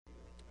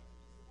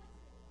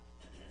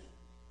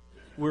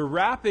we're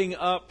wrapping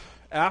up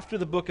after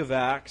the book of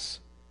Acts,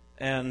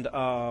 and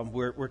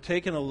we're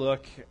taking a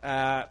look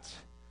at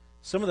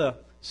some of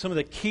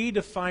the key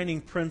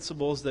defining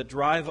principles that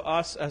drive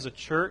us as a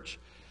church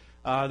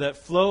that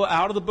flow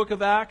out of the book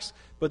of Acts,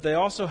 but they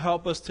also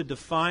help us to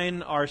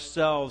define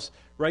ourselves.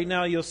 Right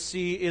now you'll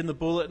see in the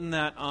bulletin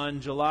that on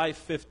July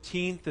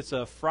 15th, it's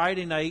a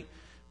Friday night,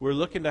 we're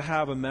looking to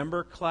have a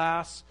member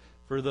class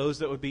for those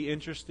that would be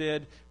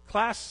interested.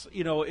 Class,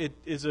 it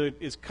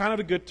is kind of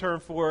a good term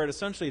for it.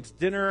 Essentially, it's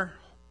dinner,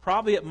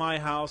 probably at my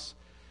house,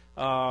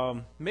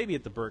 maybe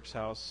at the Burke's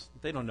house.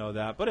 They don't know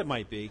that, but it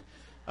might be.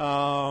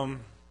 But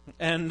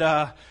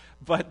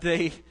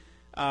the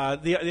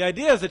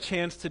idea is a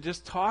chance to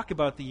just talk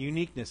about the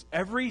uniqueness.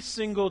 Every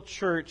single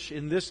church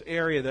in this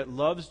area that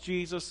loves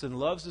Jesus and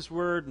loves His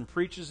Word and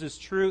preaches His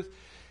truth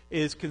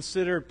is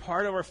considered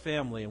part of our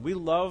family. And we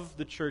love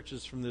the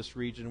churches from this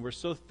region. We're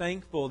so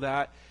thankful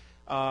that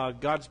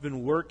God's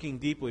been working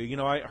deeply.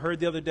 I heard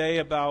the other day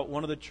about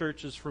one of the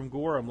churches from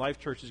Gorham, Life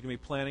Church, is going to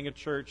be planning a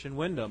church in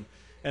Windham.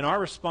 And our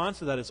response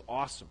to that is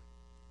awesome.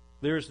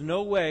 There's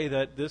no way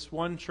that this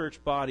one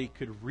church body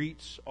could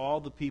reach all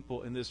the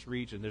people in this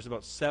region. There's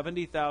about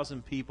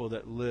 70,000 people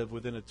that live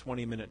within a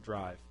 20-minute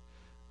drive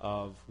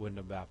of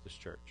Windham Baptist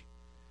Church.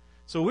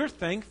 So we're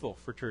thankful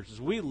for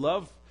churches. We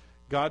love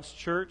God's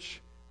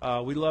church.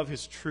 We love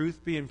His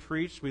truth being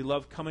preached. We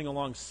love coming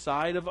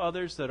alongside of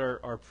others that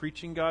are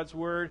preaching God's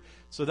Word.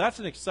 So that's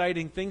an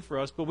exciting thing for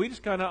us. But we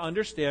just kind of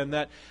understand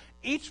that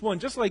each one,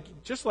 just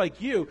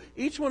like you,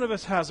 each one of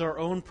us has our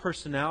own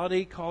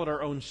personality, call it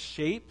our own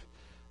shape.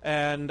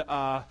 And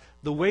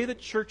the way that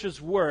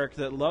churches work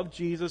that love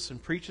Jesus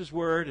and preach His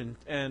Word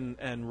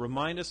and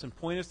remind us and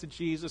point us to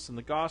Jesus and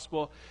the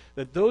gospel,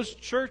 that those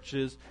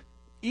churches,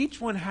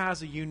 each one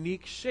has a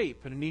unique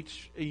shape and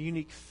a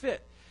unique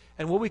fit.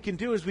 And what we can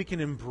do is we can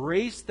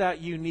embrace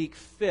that unique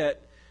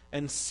fit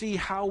and see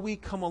how we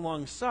come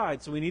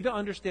alongside. So we need to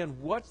understand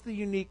what's the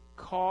unique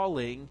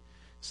calling,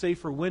 say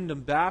for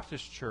Windham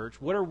Baptist Church.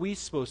 What are we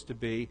supposed to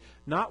be,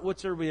 not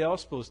what's everybody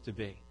else supposed to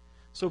be.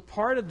 So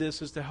part of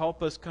this is to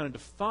help us kind of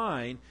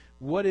define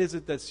what is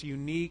it that's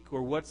unique,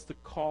 or what's the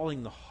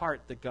calling, the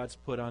heart that God's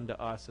put onto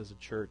us as a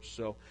church.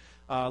 So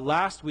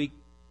last week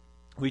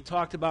we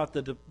talked about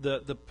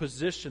the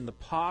position, the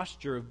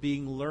posture of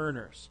being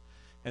learners.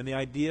 And the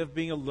idea of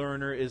being a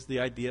learner is the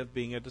idea of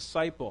being a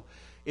disciple.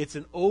 It's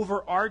an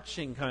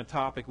overarching kind of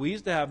topic. We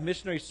used to have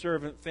missionary,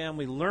 servant,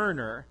 family,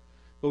 learner,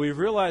 but we've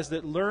realized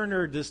that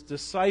learner, this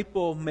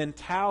disciple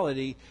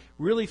mentality,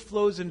 really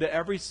flows into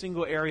every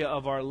single area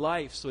of our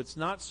life. So it's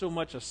not so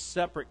much a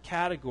separate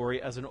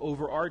category as an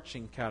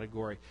overarching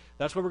category.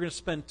 That's what we're going to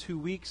spend 2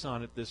 weeks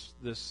on it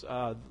this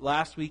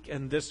last week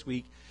and this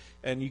week.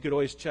 And you could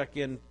always check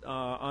in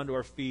onto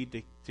our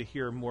feed to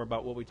hear more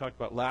about what we talked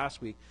about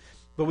last week.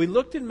 But we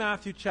looked in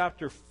Matthew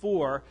chapter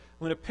 4. I'm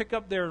going to pick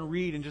up there and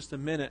read in just a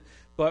minute.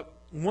 But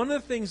one of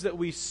the things that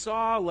we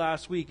saw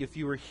last week, if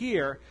you were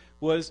here,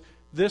 was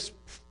this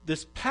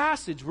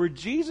passage where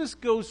Jesus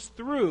goes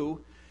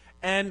through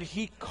and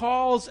He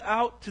calls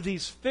out to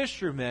these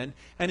fishermen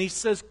and He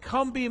says,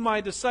 "Come be my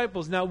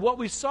disciples." Now what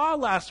we saw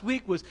last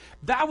week was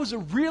that was a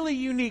really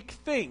unique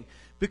thing,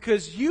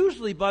 because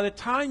usually by the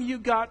time you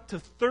got to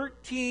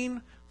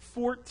 13,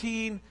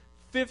 14,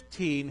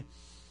 15,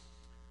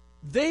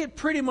 they had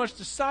pretty much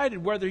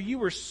decided whether you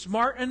were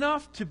smart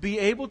enough to be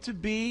able to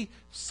be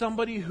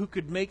somebody who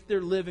could make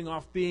their living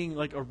off being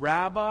like a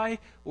rabbi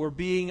or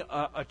being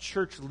a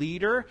church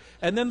leader.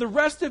 And then the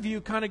rest of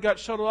you kind of got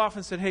shuttled off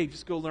and said, "Hey,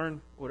 just go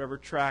learn whatever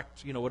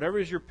tract, whatever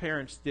it is your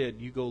parents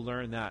did, you go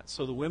learn that."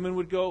 So the women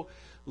would go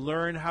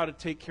learn how to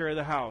take care of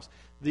the house.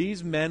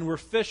 These men were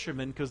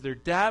fishermen because their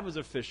dad was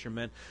a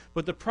fisherman.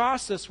 But the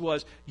process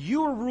was,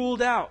 you were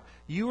ruled out.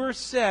 You were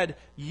said,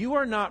 you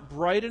are not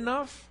bright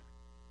enough.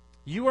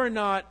 You are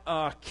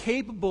not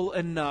capable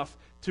enough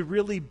to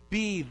really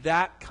be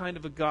that kind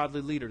of a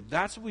godly leader.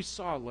 That's what we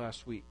saw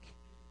last week.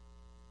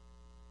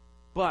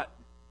 But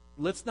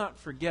let's not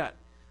forget,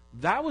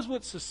 that was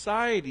what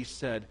society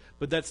said,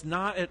 but that's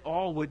not at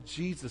all what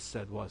Jesus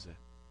said, was it?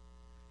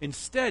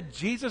 Instead,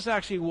 Jesus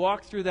actually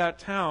walked through that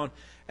town,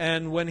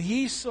 and when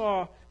He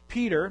saw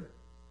Peter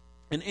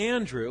and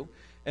Andrew,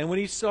 and when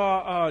He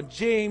saw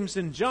James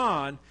and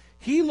John,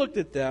 He looked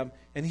at them,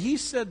 and He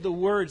said the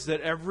words that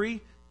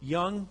every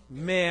young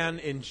man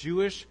in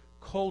Jewish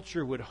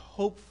culture would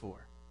hope for.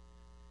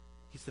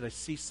 He said, "I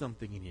see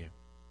something in you.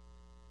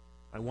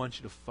 I want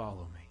you to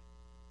follow me."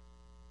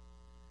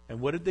 And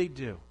what did they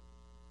do?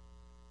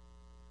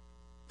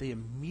 They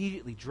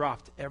immediately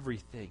dropped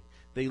everything.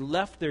 They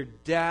left their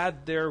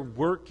dad there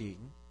working,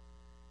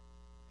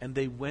 and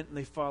they went and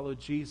they followed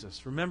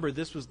Jesus. Remember,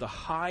 this was the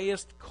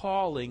highest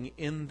calling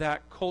in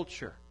that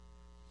culture.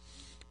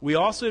 We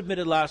also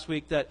admitted last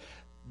week that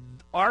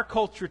our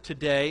culture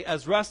today,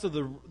 as rest of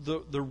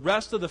the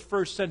rest of the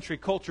first century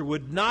culture,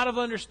 would not have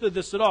understood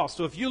this at all.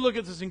 So if you look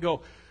at this and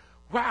go,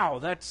 "Wow,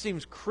 that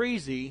seems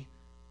crazy,"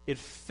 it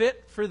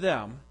fit for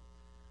them,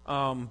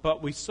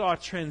 but we saw a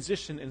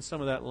transition in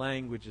some of that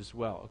language as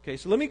well. Okay,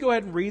 so let me go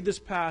ahead and read this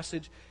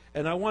passage,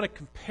 and I want to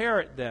compare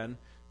it then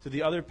to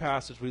the other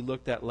passage we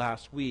looked at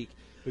last week,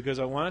 because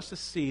I want us to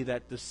see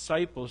that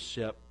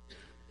discipleship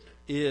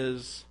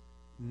is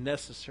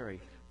necessary.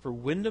 For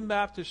Wyndham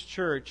Baptist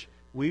Church,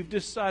 we've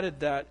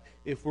decided that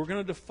if we're going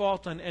to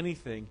default on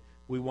anything,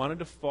 we want to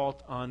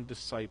default on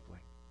discipling.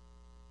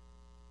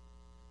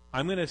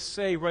 I'm going to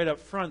say right up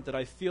front that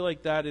I feel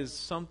like that is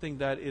something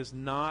that is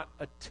not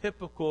a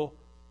typical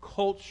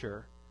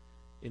culture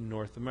in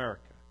North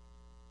America.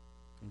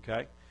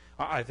 Okay?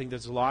 I think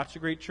there's lots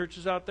of great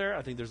churches out there.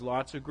 I think there's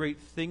lots of great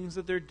things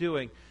that they're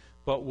doing.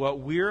 But what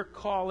we're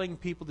calling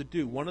people to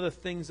do, one of the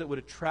things that would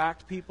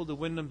attract people to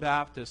Wyndham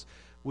Baptist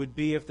would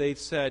be if they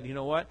said, you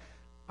know what,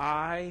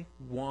 I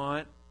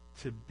want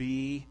to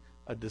be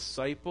a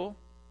disciple.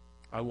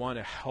 I want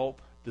to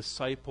help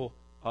disciple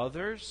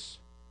others.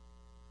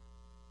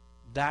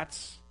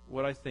 That's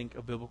what I think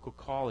a biblical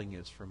calling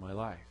is for my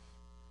life.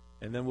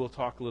 And then we'll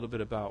talk a little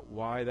bit about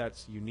why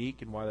that's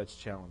unique and why that's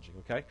challenging,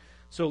 okay?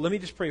 So let me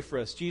just pray for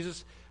us.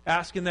 Jesus,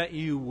 asking that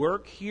you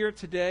work here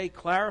today,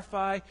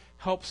 clarify,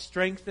 help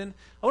strengthen.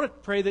 I want to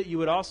pray that you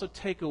would also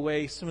take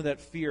away some of that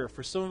fear.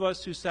 For some of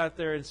us who sat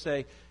there and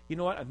say, you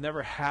know what, I've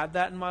never had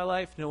that in my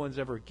life. No one's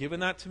ever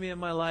given that to me in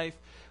my life.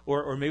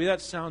 Or maybe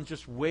that sounds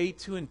just way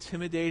too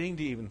intimidating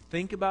to even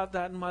think about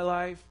that in my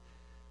life.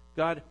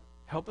 God,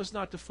 help us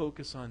not to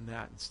focus on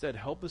that. Instead,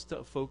 help us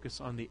to focus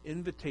on the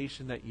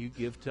invitation that you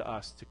give to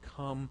us to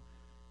come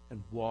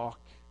and walk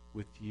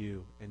with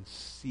you and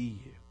see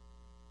you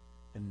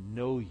and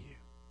know you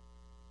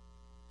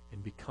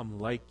and become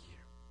like you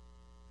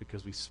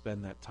because we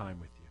spend that time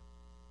with you.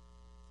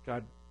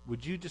 God,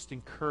 would you just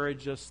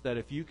encourage us that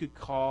if you could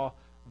call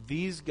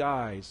these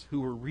guys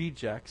who were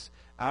rejects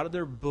out of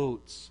their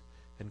boats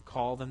and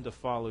call them to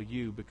follow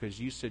you because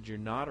you said you're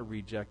not a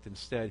reject.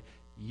 Instead,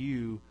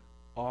 you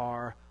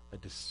are a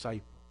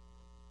disciple.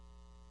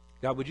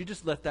 God, would you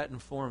just let that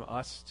inform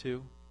us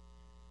too?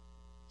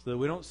 So that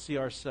we don't see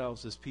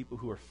ourselves as people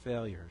who are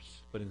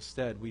failures, but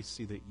instead we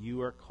see that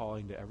you are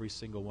calling to every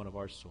single one of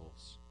our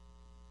souls,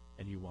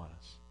 and you want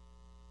us.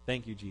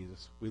 Thank you,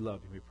 Jesus. We love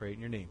you. We pray in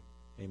your name.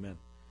 Amen.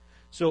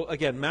 So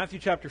again, Matthew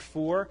chapter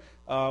 4,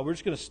 we're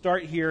just going to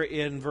start here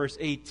in verse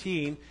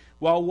 18.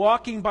 While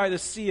walking by the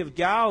Sea of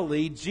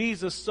Galilee,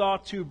 Jesus saw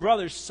two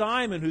brothers,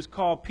 Simon, who's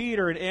called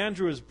Peter, and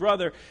Andrew, his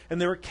brother, and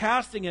they were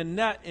casting a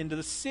net into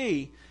the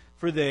sea,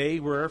 for they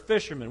were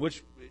fishermen,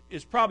 which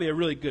is probably a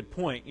really good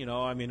point. You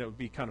know, I mean, it would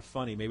be kind of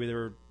funny. Maybe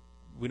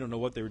we don't know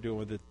what they were doing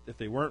with it if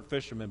they weren't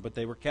fishermen, but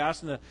they were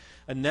casting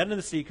a net in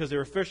the sea because they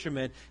were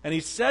fishermen. And he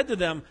said to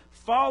them,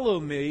 "Follow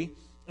me,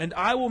 and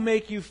I will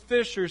make you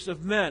fishers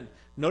of men."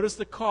 Notice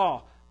the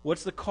call.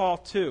 What's the call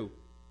to?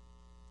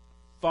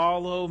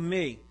 Follow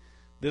me.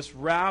 This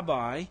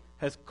rabbi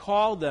has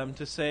called them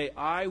to say,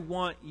 I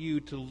want you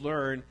to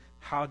learn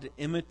how to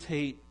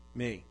imitate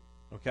me.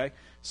 Okay?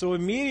 So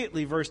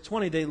immediately, verse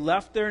 20, they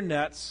left their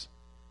nets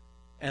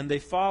and they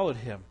followed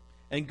him.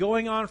 And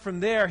going on from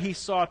there, he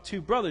saw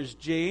two brothers,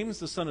 James,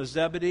 the son of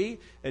Zebedee,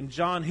 and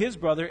John, his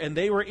brother, and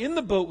they were in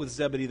the boat with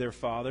Zebedee, their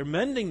father,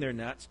 mending their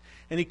nets,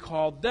 and he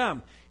called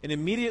them. And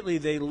immediately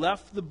they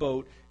left the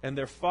boat and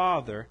their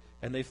father,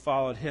 and they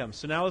followed him.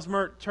 So now let's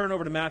turn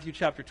over to Matthew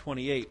chapter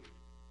 28.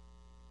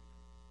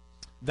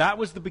 That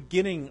was the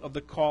beginning of the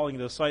calling of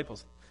the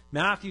disciples.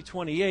 Matthew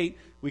 28,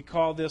 we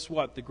call this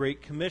what? The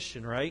Great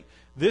Commission, right?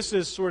 This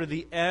is sort of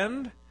the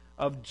end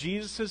of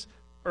Jesus'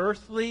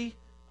 earthly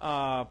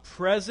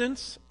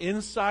presence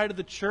inside of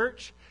the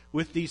church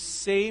with these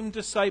same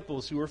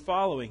disciples who were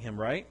following him,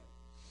 right?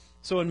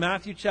 So in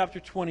Matthew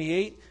chapter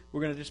 28,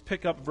 we're going to just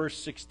pick up verse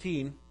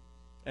 16,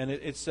 and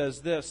it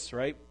says this,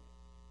 right?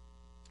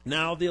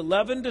 Now the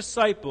 11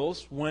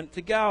 disciples went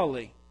to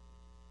Galilee,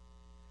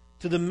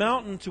 to the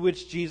mountain to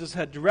which Jesus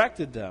had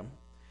directed them.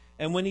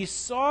 And when he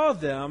saw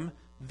them,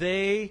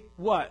 they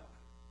what?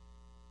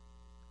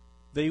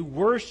 They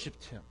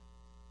worshipped him.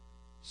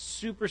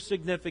 Super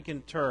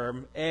significant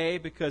term. A,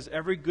 because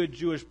every good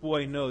Jewish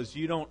boy knows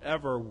you don't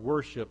ever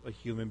worship a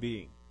human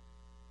being.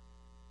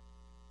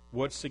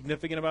 What's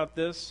significant about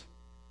this?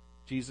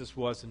 Jesus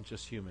wasn't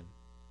just human.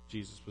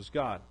 Jesus was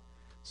God.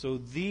 So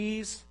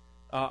these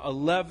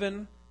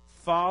 11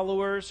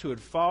 followers who had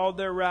followed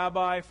their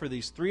rabbi for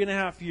these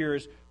 3.5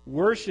 years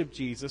worship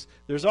Jesus.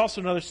 There's also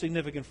another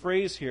significant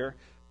phrase here,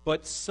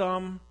 but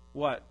some,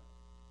 what?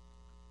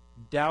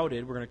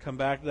 Doubted. We're going to come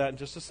back to that in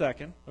just a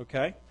second,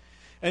 okay?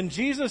 And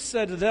Jesus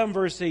said to them,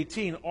 verse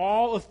 18,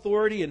 all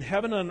authority in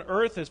heaven and on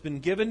earth has been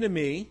given to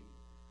me.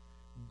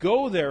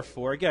 Go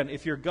therefore. Again,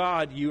 if you're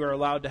God, you are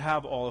allowed to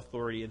have all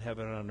authority in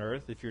heaven and on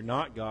earth. If you're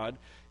not God,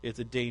 it's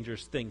a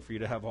dangerous thing for you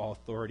to have all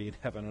authority in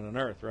heaven and on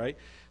earth, right?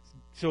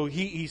 So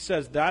he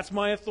says, that's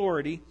my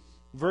authority.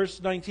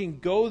 Verse 19,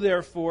 go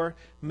therefore,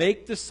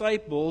 make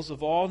disciples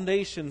of all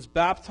nations,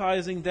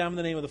 baptizing them in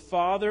the name of the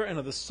Father and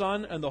of the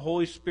Son and the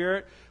Holy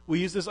Spirit. We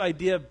use this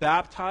idea of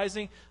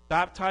baptizing.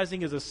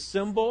 Baptizing is a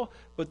symbol,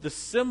 but the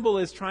symbol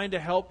is trying to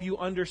help you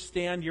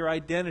understand your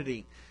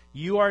identity.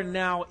 You are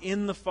now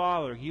in the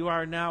Father. You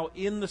are now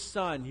in the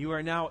Son. You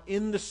are now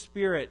in the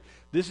Spirit.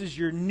 This is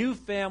your new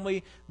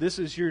family. This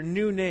is your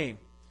new name.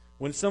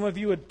 When some of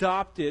you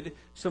adopted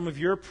some of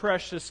your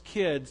precious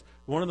kids,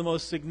 one of the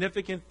most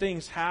significant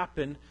things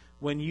happened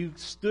when you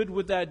stood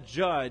with that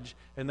judge,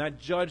 and that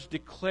judge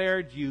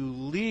declared you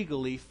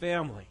legally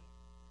family.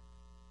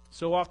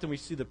 So often we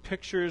see the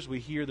pictures, we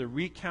hear the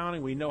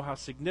recounting, we know how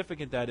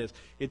significant that is.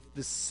 It's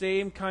the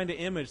same kind of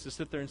image to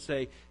sit there and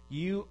say,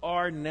 you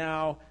are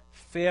now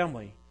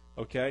family.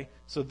 Okay?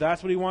 So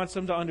that's what he wants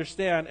them to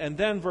understand. And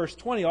then verse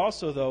 20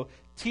 also, though,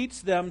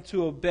 teach them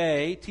to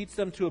obey, teach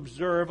them to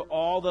observe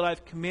all that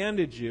I've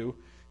commanded you,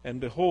 and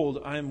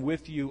behold, I am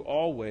with you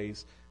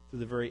always to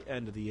the very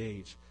end of the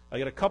age. I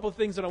got a couple of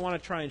things that I want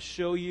to try and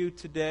show you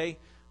today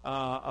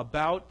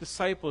about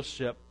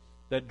discipleship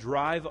that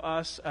drive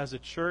us as a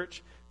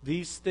church.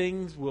 These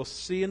things we'll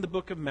see in the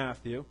book of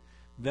Matthew.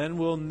 Then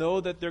we'll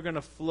know that they're going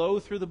to flow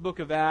through the book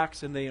of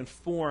Acts, and they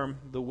inform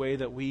the way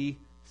that we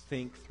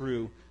think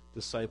through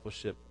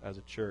discipleship as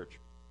a church.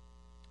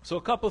 So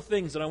a couple of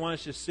things that I want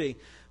us to see.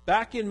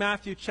 Back in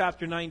Matthew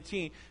chapter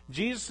 19,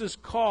 Jesus'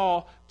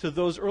 call to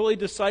those early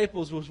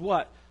disciples was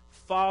what?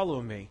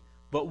 Follow me.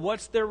 But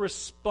what's their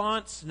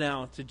response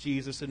now to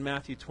Jesus in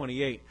Matthew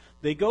 28?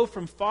 They go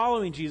from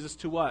following Jesus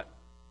to what?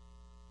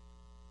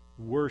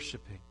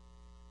 Worshiping.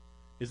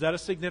 Is that a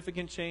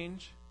significant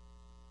change?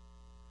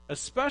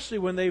 Especially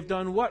when they've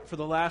done what for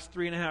the last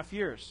 3.5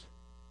 years?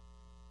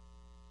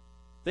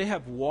 They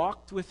have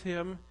walked with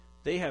him.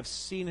 They have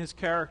seen his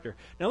character.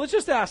 Now let's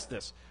just ask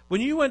this.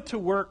 When you went to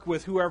work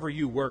with whoever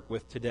you work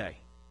with today,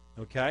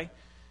 okay?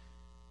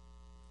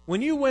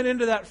 When you went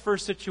into that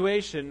first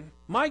situation,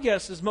 my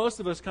guess is most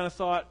of us kind of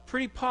thought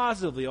pretty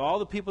positively. All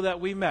the people that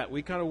we met,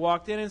 we kind of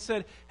walked in and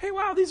said, hey,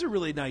 wow, these are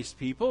really nice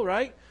people,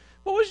 right?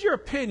 What was your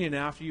opinion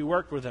after you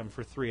worked with them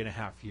for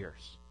 3.5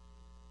 years?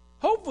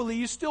 Hopefully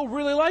you still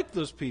really like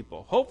those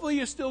people. Hopefully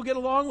you still get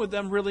along with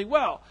them really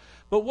well.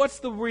 But what's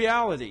the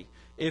reality?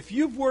 If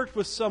you've worked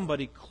with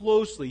somebody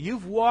closely,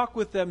 you've walked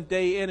with them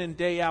day in and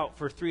day out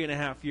for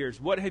 3.5 years,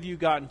 what have you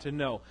gotten to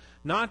know?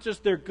 Not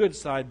just their good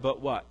side,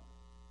 but what?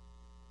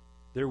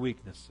 Their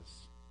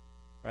weaknesses,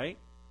 right?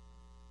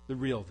 The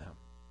real them.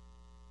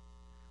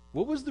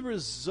 What was the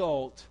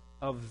result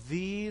of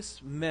these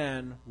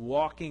men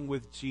walking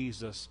with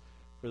Jesus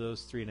for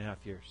those 3.5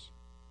 years?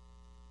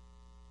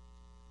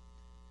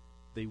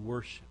 They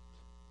worshiped.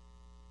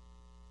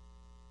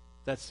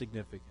 That's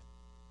significant.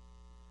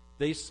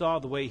 They saw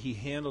the way he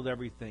handled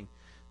everything.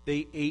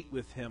 They ate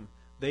with him.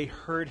 They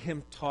heard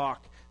him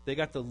talk. They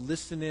got to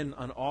listen in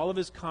on all of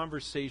his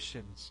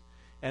conversations.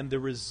 And the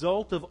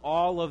result of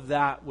all of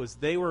that was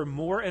they were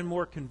more and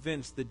more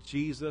convinced that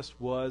Jesus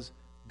was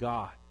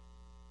God.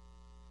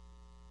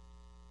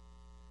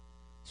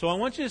 So I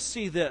want you to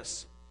see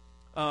this.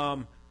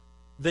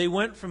 They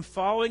went from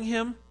following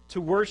him to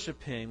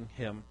worshiping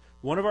him.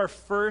 One of our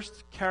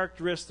first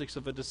characteristics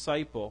of a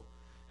disciple,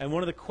 and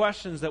one of the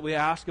questions that we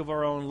ask of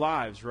our own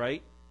lives,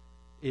 right,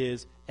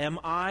 is, am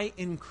I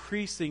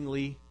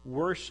increasingly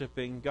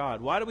worshiping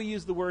God? Why do we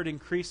use the word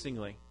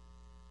increasingly?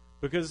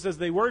 Because it says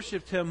they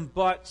worshipped him,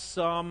 but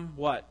some,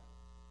 what?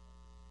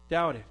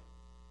 Doubted.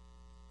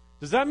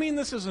 Does that mean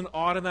this is an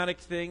automatic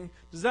thing?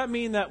 Does that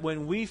mean that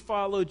when we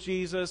follow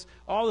Jesus,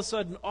 all of a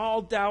sudden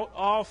all doubt,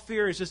 all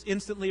fear is just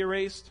instantly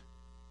erased?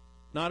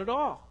 Not at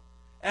all.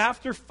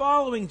 After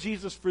following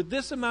Jesus for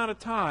this amount of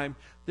time,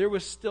 there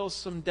was still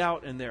some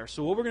doubt in there.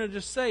 So what we're going to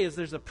just say is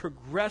there's a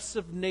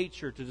progressive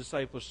nature to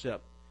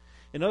discipleship.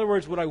 In other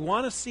words, what I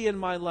want to see in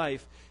my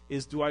life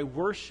is, do I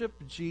worship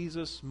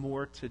Jesus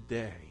more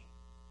today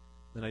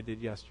than I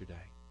did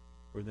yesterday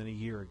or than a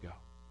year ago?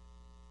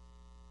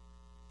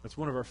 That's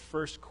one of our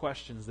first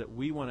questions that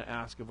we want to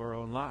ask of our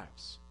own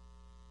lives.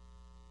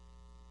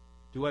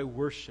 Do I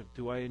worship?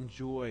 Do I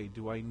enjoy?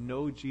 Do I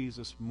know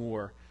Jesus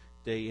more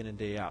day in and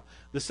day out?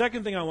 The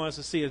second thing I want us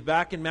to see is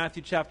back in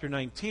Matthew chapter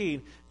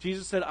 19,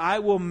 Jesus said, I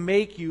will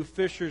make you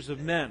fishers of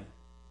men.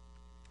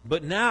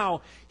 But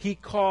now he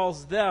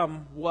calls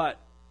them what?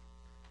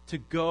 To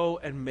go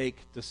and make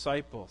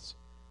disciples.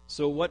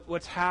 So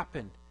what's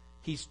happened?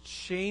 He's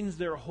changed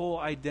their whole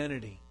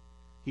identity.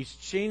 He's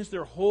changed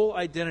their whole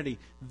identity.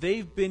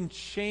 They've been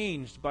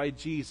changed by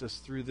Jesus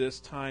through this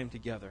time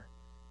together.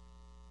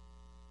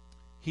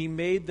 He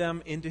made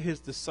them into his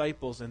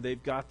disciples, and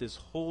they've got this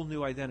whole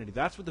new identity.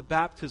 That's what the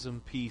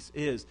baptism piece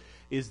is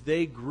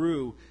they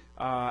grew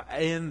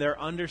in their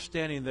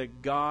understanding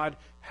that God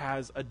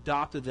has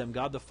adopted them.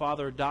 God the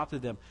Father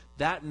adopted them.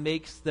 That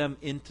makes them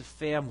into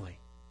family.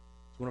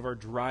 It's one of our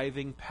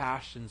driving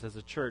passions as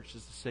a church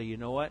is to say, you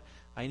know what?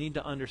 I need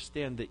to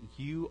understand that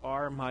you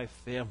are my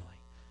family.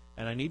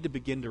 And I need to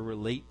begin to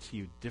relate to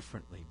you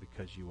differently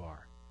because you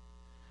are.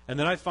 And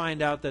then I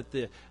find out that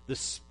the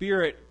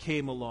Spirit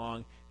came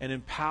along and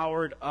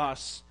empowered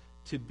us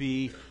to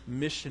be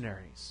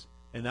missionaries.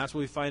 And that's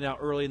what we find out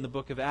early in the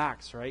book of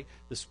Acts, right?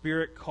 The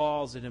Spirit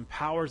calls and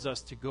empowers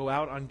us to go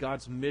out on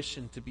God's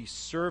mission, to be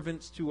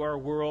servants to our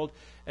world,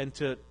 and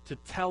to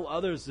tell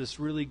others this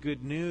really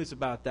good news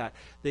about that.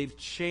 They've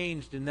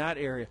changed in that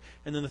area.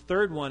 And then the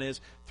third one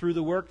is, through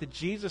the work that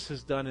Jesus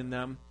has done in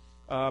them,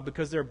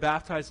 because they're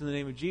baptized in the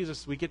name of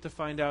Jesus, we get to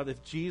find out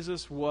if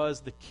Jesus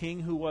was the king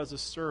who was a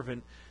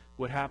servant,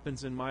 what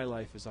happens in my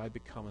life is I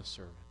become a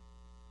servant.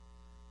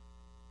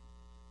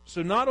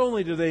 So not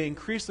only do they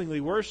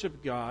increasingly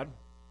worship God,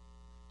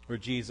 or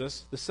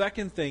Jesus, the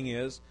second thing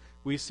is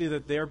we see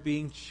that they're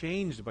being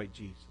changed by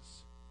Jesus.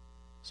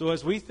 So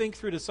as we think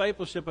through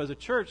discipleship as a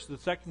church, the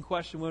second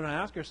question we want to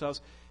ask ourselves,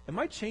 am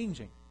I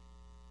changing?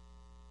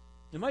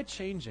 Am I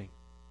changing?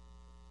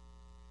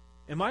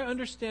 Am I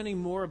understanding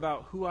more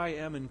about who I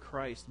am in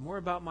Christ, more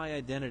about my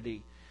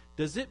identity?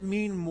 Does it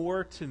mean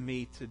more to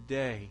me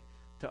today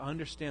to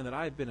understand that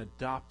I have been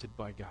adopted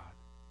by God?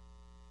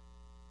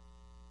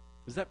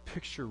 Is that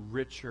picture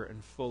richer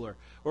and fuller?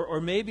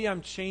 Or maybe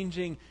I'm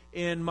changing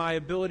in my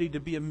ability to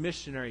be a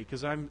missionary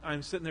because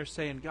I'm sitting there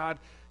saying, God,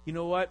 you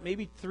know what?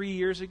 Maybe 3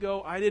 years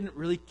ago I didn't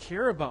really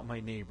care about my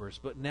neighbors,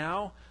 but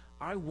now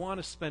I want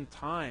to spend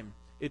time.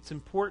 It's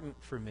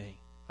important for me.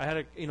 I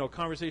had a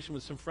conversation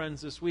with some friends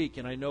this week,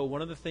 and I know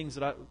one of the things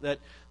that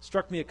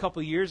struck me a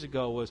couple years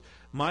ago was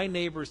my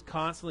neighbors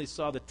constantly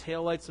saw the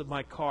taillights of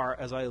my car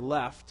as I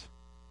left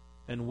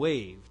and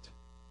waved.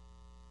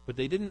 But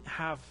they didn't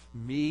have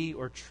me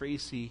or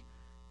Tracy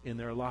in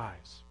their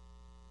lives.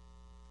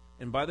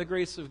 And by the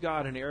grace of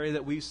God, an area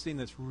that we've seen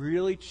that's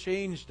really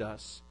changed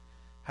us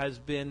has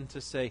been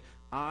to say,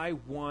 I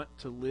want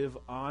to live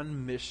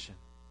on mission.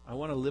 I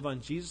want to live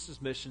on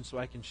Jesus' mission so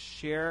I can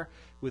share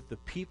with the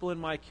people in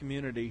my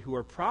community who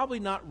are probably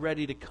not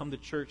ready to come to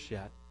church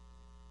yet,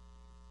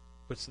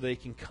 but so they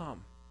can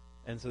come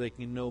and so they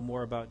can know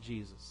more about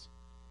Jesus.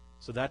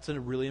 So that's a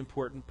really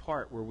important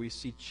part where we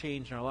see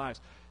change in our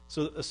lives.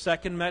 So a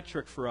second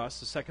metric for us,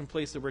 the second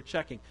place that we're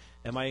checking,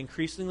 am I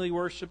increasingly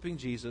worshiping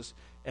Jesus?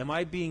 Am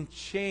I being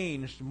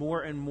changed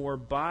more and more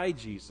by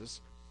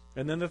Jesus?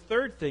 And then the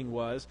third thing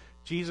was,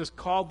 Jesus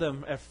called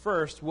them at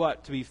first,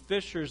 what? To be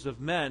fishers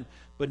of men.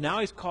 But now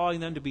he's calling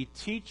them to be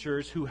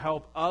teachers who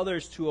help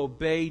others to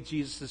obey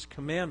Jesus'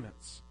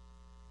 commandments.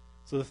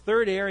 So the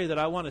third area that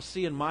I want to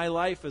see in my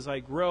life as I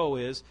grow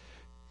is,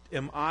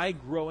 am I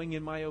growing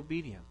in my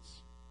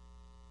obedience?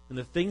 And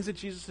the things that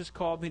Jesus has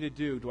called me to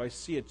do I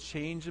see a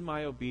change in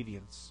my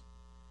obedience?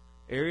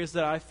 Areas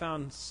that I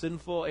found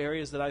sinful,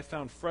 areas that I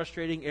found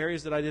frustrating,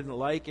 areas that I didn't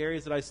like,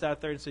 areas that I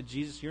sat there and said,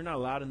 Jesus, you're not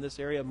allowed in this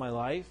area of my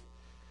life.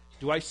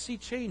 Do I see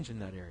change in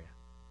that area?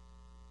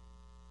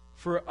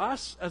 For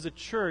us as a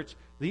church,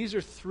 these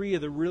are three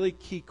of the really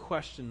key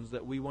questions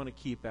that we want to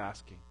keep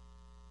asking.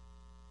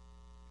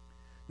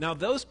 Now,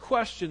 those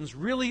questions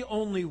really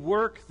only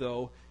work,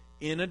 though,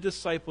 in a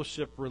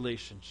discipleship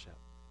relationship.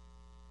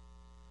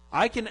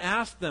 I can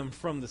ask them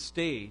from the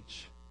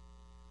stage,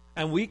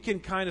 and we can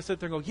kind of sit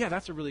there and go, yeah,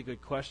 that's a really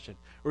good question.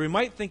 Or we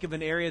might think of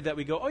an area that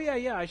we go, oh,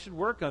 yeah, I should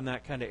work on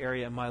that kind of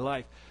area in my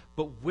life.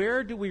 But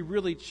where do we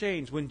really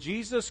change? When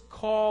Jesus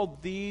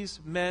called these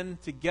men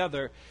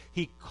together,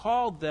 he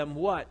called them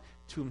what?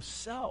 To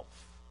himself.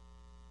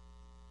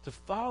 To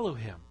follow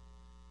him.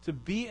 To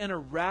be in a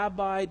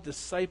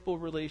rabbi-disciple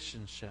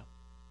relationship.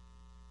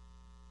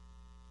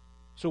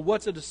 So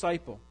what's a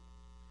disciple?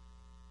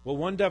 Well,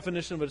 one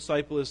definition of a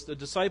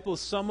disciple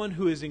is someone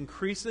who is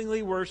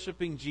increasingly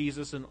worshiping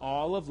Jesus in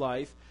all of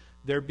life.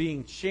 They're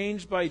being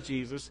changed by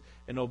Jesus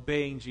and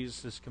obeying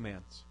Jesus'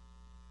 commands.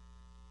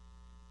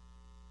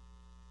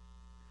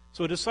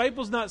 So a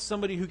disciple is not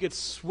somebody who gets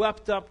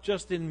swept up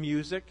just in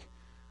music.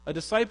 A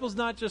disciple is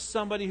not just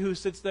somebody who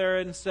sits there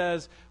and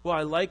says, well,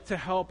 I like to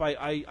help,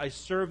 I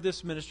serve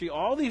this ministry.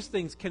 All these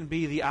things can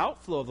be the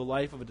outflow of the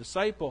life of a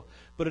disciple.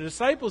 But a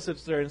disciple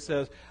sits there and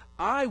says,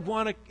 I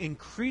want to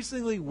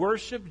increasingly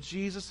worship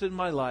Jesus in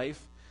my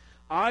life.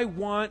 I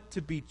want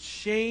to be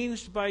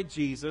changed by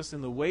Jesus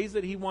in the ways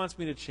that he wants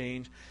me to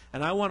change,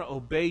 and I want to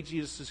obey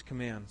Jesus'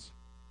 commands.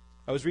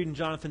 I was reading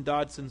Jonathan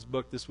Dodson's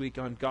book this week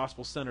on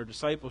gospel-centered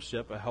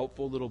discipleship, a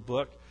helpful little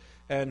book,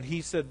 and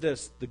he said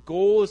this: the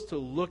goal is to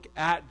look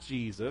at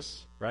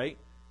Jesus, right,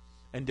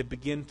 and to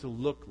begin to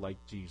look like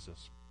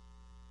Jesus.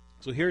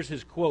 So here's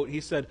his quote. He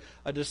said,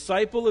 a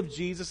disciple of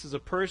Jesus is a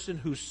person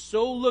who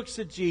so looks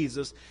at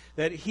Jesus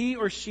that he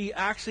or she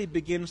actually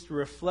begins to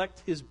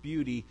reflect his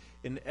beauty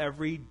in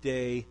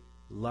everyday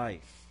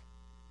life.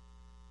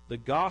 The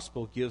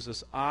gospel gives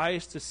us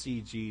eyes to see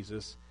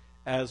Jesus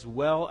as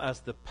well as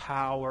the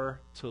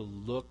power to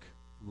look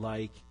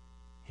like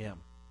him.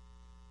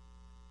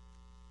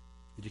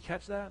 Did you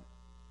catch that?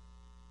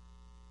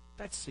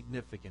 That's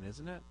significant,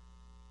 isn't it?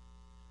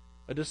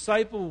 A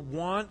disciple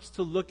wants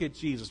to look at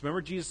Jesus.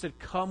 Remember, Jesus said,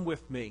 come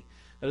with me.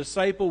 A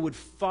disciple would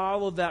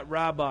follow that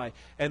rabbi,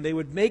 and they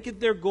would make it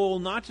their goal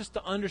not just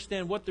to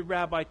understand what the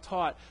rabbi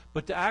taught,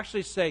 but to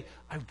actually say,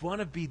 I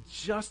want to be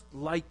just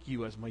like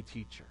you as my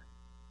teacher.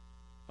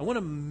 I want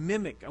to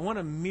mimic. I want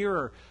to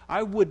mirror.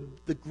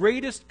 The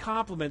greatest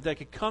compliment that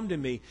could come to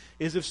me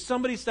is if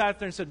somebody sat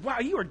there and said, wow,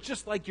 you are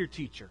just like your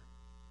teacher.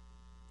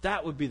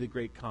 That would be the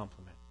great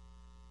compliment.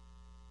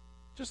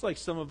 Just like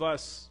some of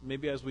us,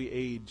 maybe as we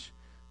age,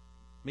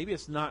 maybe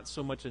it's not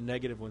so much a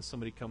negative when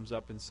somebody comes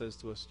up and says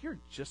to us, you're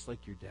just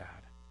like your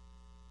dad.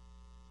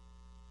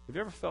 Have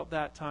you ever felt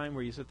that time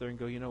where you sit there and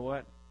go, you know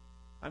what?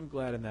 I'm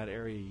glad in that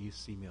area you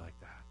see me like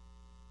that.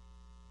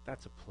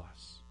 That's a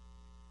plus.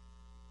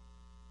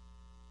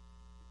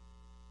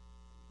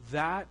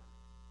 That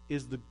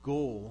is the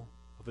goal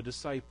of a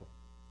disciple.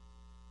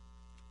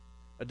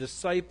 A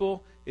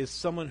disciple is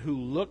someone who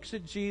looks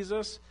at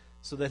Jesus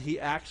so that he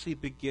actually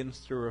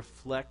begins to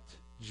reflect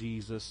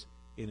Jesus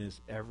in his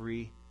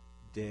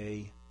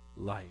everyday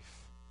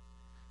life.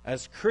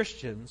 As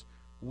Christians,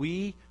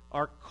 we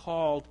are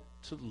called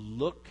to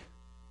look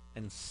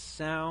and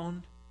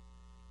sound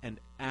and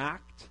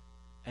act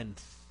and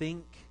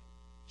think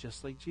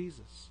just like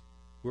Jesus.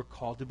 We're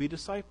called to be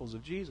disciples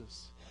of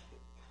Jesus.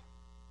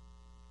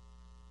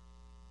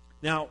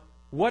 Now,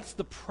 what's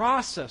the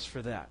process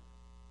for that?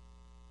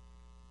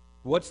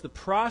 What's the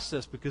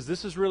process? Because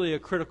this is really a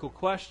critical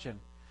question.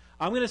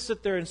 I'm going to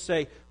sit there and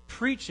say,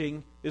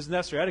 preaching is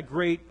necessary. I had a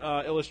great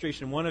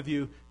illustration one of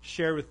you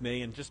shared with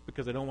me, and just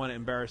because I don't want to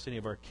embarrass any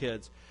of our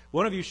kids,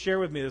 one of you shared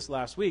with me this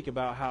last week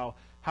about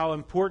how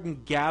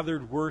important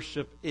gathered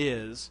worship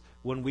is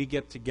when we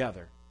get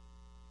together.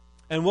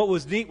 And what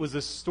was neat was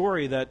this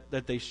story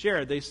that they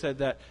shared. They said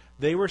that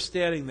they were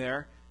standing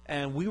there,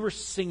 and we were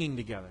singing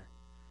together.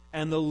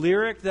 And the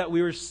lyric that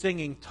we were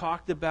singing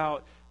talked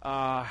about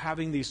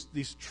having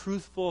these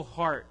truthful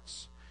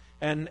hearts.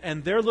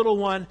 And their little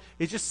one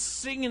is just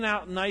singing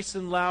out nice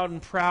and loud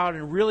and proud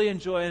and really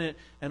enjoying it.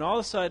 And all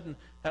of a sudden,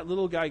 that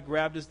little guy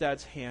grabbed his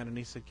dad's hand and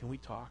he said, "Can we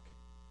talk?"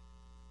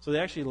 So they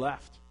actually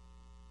left.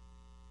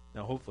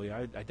 Now, hopefully,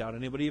 I doubt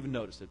anybody even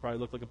noticed it. It probably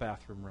looked like a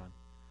bathroom run.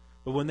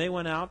 But when they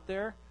went out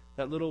there,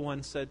 that little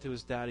one said to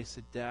his dad, he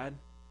said, "Dad,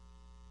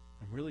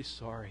 I'm really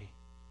sorry.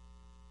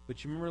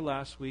 But you remember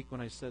last week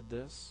when I said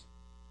this?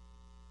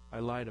 I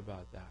lied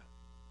about that.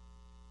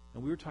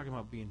 And we were talking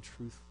about being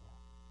truthful.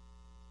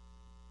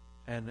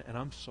 And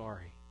I'm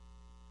sorry."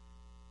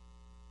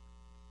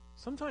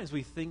 Sometimes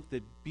we think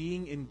that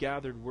being in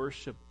gathered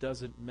worship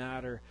doesn't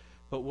matter.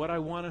 But what I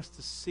want us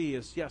to see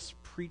is, yes,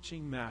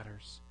 preaching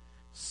matters.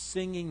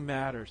 Singing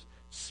matters.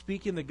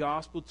 Speaking the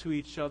gospel to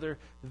each other.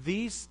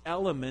 These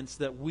elements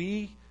that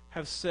we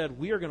have said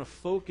we are going to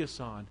focus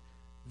on,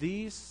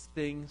 these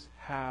things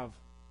have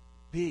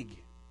big,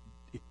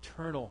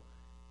 eternal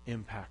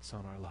impacts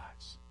on our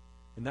lives.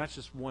 And that's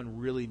just one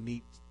really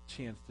neat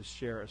chance to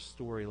share a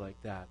story like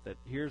that. That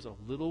here's a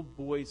little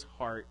boy's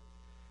heart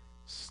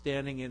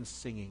standing and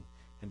singing,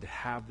 and to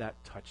have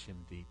that touch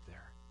him deep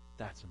there.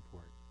 That's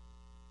important.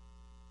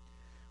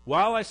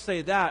 While I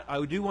say that,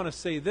 I do want to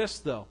say this,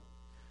 though.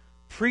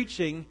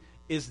 Preaching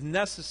is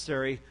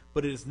necessary,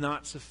 but it is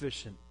not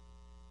sufficient.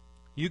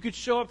 You could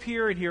show up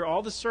here and hear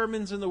all the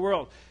sermons in the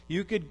world.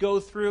 You could go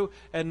through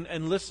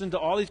and listen to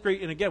all these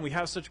great, and again, we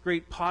have such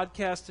great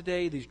podcasts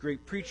today, these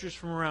great preachers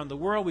from around the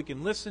world we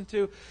can listen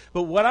to.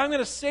 But what I'm going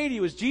to say to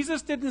you is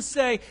Jesus didn't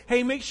say,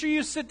 "Hey, make sure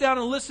you sit down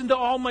and listen to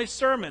all my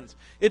sermons."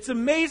 It's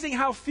amazing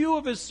how few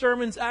of his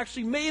sermons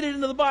actually made it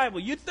into the Bible.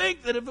 You'd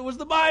think that if it was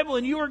the Bible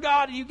and you were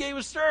God and you gave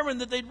a sermon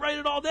that they'd write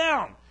it all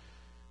down.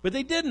 But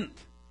they didn't.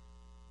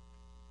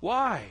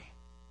 Why?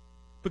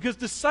 Because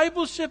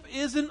discipleship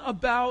isn't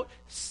about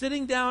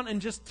sitting down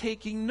and just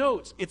taking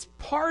notes. It's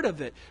part of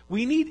it.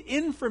 We need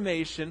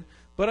information,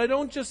 but I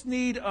don't just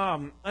need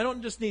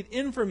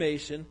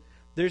information.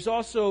 There's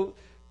also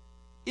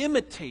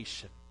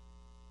imitation.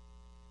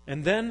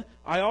 And then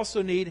I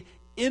also need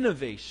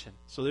innovation.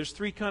 So there's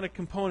three kind of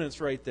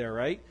components right there,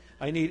 right?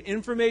 I need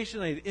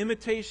information, I need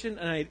imitation,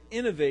 and I need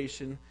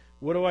innovation.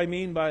 What do I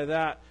mean by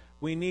that?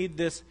 We need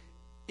this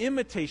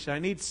imitation. I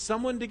need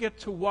someone to get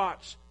to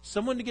watch,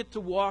 someone to get to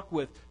walk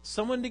with,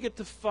 someone to get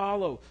to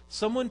follow,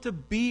 someone to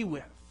be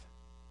with.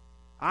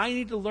 I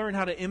need to learn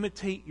how to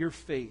imitate your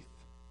faith.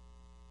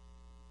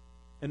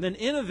 And then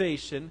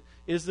innovation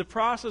is the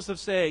process of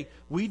saying,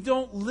 we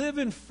don't live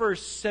in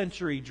first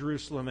century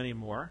Jerusalem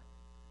anymore.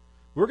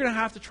 We're going to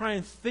have to try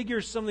and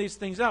figure some of these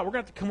things out. We're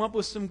going to have to come up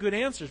with some good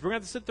answers. We're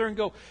going to have to sit there and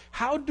go,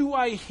 how do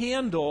I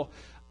handle,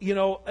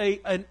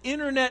 an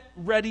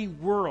internet-ready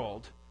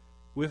world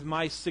with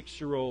my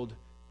 6-year-old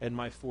and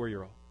my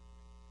 4-year-old?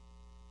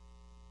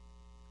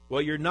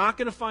 Well, you're not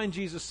going to find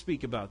Jesus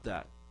speak about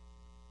that.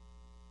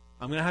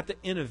 I'm going to have to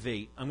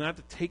innovate. I'm going to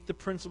have to take the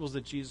principles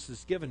that Jesus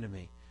has given to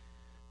me.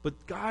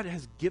 But God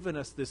has given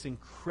us this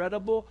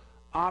incredible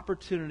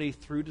opportunity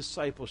through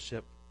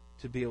discipleship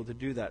to be able to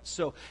do that.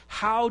 So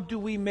how do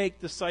we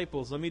make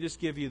disciples? Let me just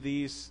give you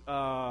these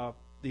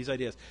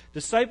ideas.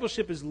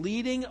 Discipleship is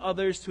leading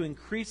others to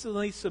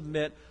increasingly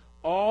submit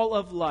all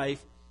of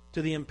life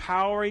to the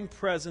empowering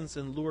presence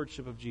and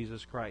lordship of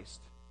Jesus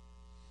Christ.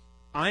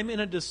 I'm in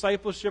a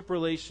discipleship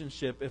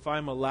relationship if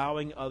I'm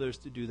allowing others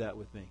to do that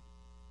with me.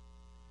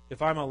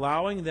 If I'm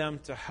allowing them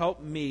to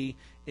help me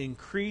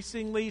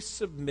increasingly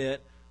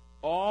submit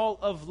all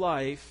of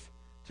life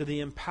to the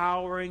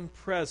empowering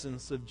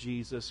presence of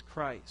Jesus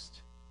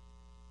Christ.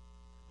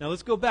 Now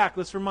let's go back.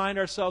 Let's remind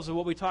ourselves of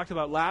what we talked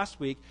about last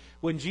week.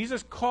 When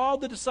Jesus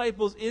called the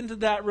disciples into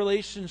that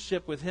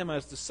relationship with Him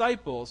as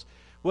disciples,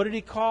 what did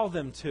He call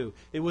them to?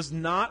 It was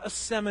not a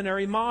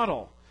seminary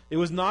model. It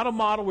was not a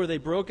model where they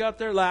broke out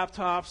their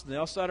laptops and they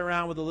all sat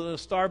around with a little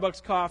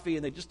Starbucks coffee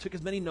and they just took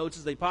as many notes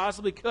as they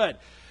possibly could.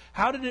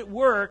 How did it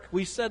work?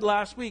 We said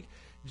last week,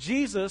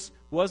 Jesus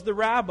was the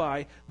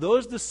rabbi.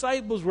 Those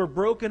disciples were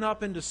broken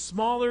up into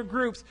smaller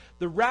groups.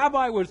 The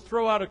rabbi would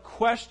throw out a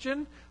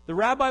question. The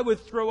rabbi would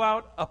throw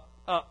out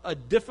a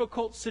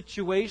difficult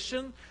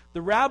situation.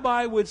 The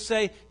rabbi would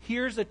say,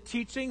 here's a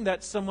teaching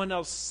that someone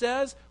else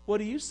says. What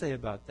do you say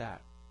about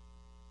that?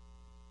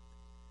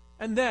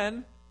 And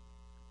then,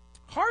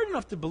 hard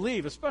enough to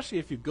believe, especially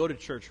if you go to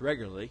church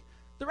regularly,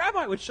 the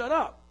rabbi would shut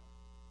up.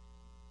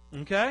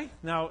 Okay?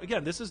 Now,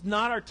 again, this is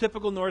not our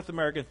typical North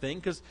American thing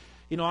because,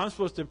 I'm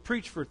supposed to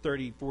preach for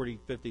 30, 40,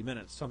 50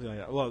 minutes, something like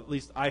that. Well, at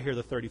least I hear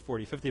the 30,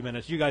 40, 50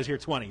 minutes. You guys hear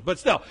 20. But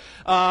still,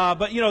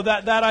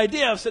 that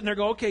idea of sitting there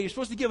going, okay, you're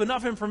supposed to give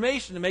enough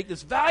information to make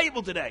this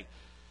valuable today.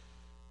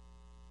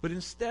 But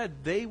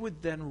instead, they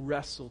would then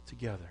wrestle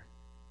together.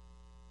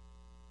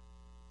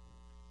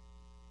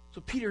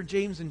 So Peter,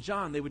 James, and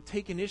John, they would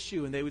take an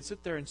issue and they would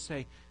sit there and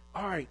say,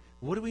 all right,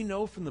 what do we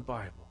know from the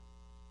Bible?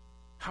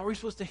 How are we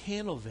supposed to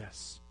handle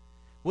this?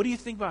 What do you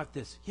think about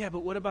this? Yeah, but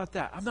what about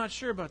that? I'm not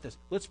sure about this.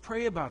 Let's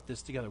pray about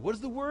this together. What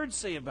does the Word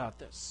say about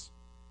this?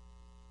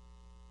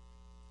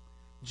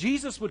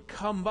 Jesus would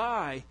come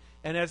by,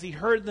 and as he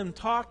heard them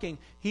talking,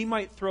 he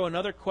might throw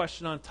another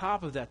question on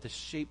top of that to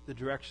shape the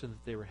direction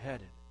that they were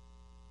headed.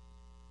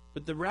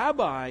 But the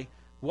rabbi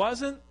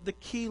wasn't the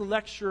key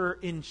lecturer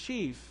in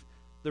chief.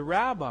 The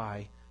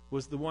rabbi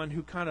was the one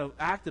who kind of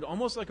acted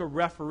almost like a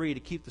referee to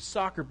keep the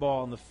soccer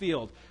ball on the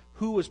field.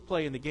 Who was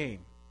playing the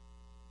game?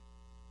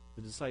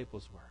 The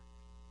disciples were.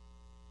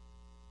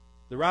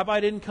 The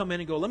rabbi didn't come in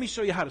and go, let me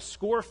show you how to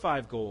score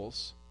 5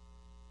 goals.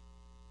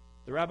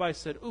 The rabbi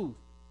said, ooh,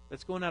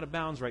 that's going out of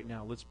bounds right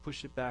now. Let's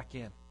push it back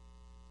in.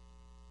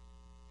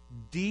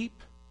 Deep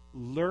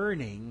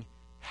learning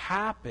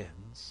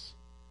happens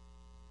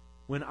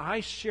when I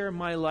share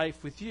my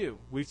life with you.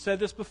 We've said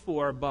this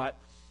before, but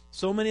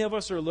so many of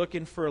us are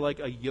looking for like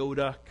a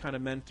Yoda kind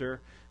of mentor.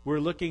 We're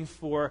looking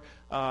for,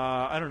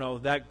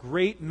 that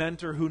great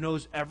mentor who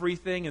knows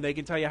everything and they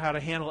can tell you how to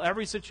handle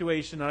every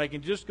situation, and I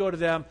can just go to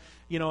them,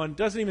 and it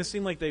doesn't even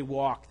seem like they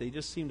walk. They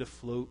just seem to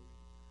float,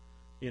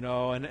 and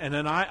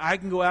then I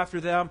can go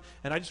after them,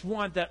 and I just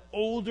want that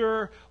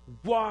older,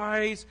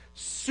 wise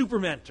super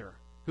mentor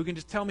who can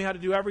just tell me how to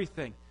do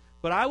everything.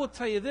 But I will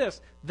tell you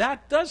this,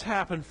 that does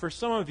happen for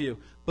some of you,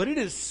 but it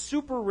is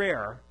super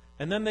rare,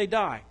 and then they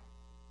die.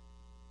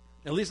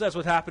 At least that's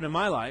what happened in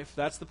my life.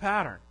 That's the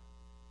pattern.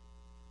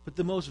 But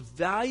the most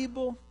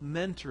valuable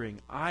mentoring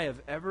I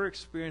have ever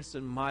experienced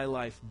in my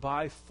life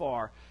by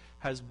far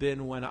has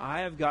been when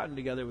I have gotten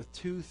together with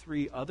 2,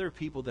 3 other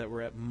people that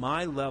were at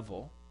my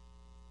level,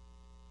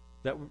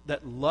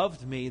 that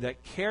loved me,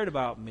 that cared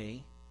about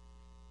me.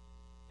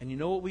 And you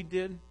know what we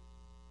did?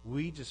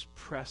 We just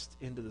pressed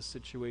into the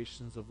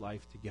situations of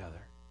life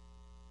together.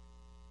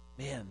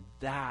 Man,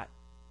 that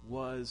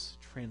was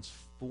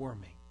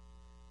transforming.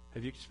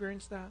 Have you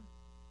experienced that?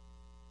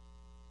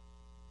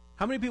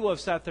 How many people have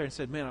sat there and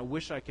said, man, I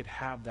wish I could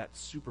have that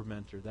super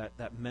mentor,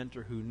 that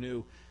mentor who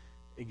knew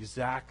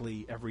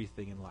exactly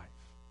everything in life?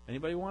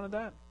 Anybody wanted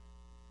that?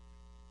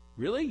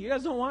 Really? You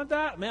guys don't want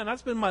that? Man,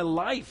 that's been my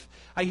life.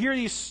 I hear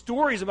these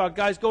stories about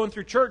guys going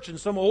through church and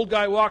some old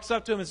guy walks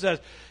up to him and says,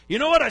 you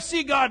know what? I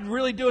see God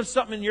really doing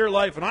something in your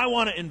life and I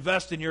want to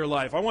invest in your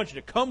life. I want you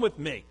to come with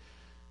me.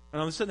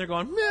 And I'm sitting there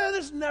going, man,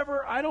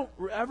 I don't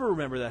ever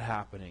remember that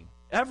happening.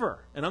 Ever.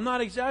 And I'm not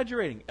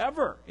exaggerating.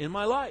 Ever in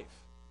my life.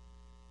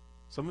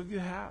 Some of you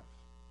have.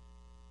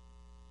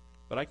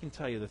 But I can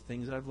tell you the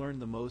things that I've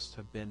learned the most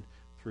have been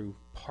through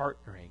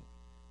partnering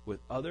with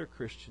other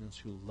Christians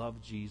who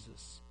love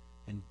Jesus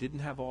and didn't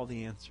have all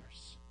the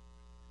answers.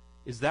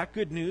 Is that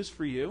good news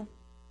for you?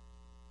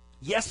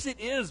 Yes, it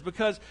is,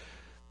 because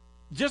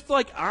just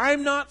like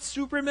I'm not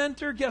super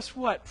mentor, guess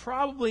what?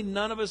 Probably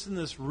none of us in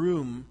this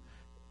room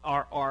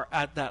are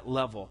at that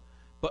level.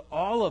 But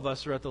all of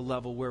us are at the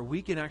level where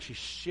we can actually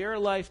share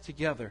life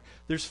together.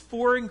 There's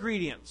 4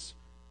 ingredients.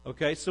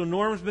 Okay, so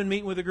Norm's been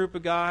meeting with a group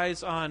of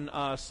guys on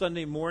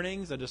Sunday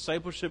mornings, a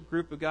discipleship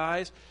group of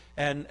guys,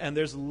 and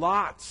there's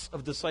lots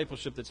of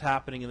discipleship that's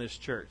happening in this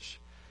church.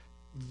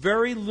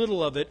 Very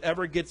little of it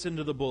ever gets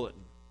into the bulletin.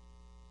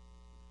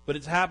 But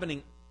it's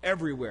happening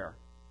everywhere.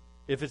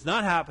 If it's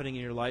not happening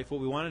in your life,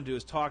 what we want to do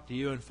is talk to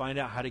you and find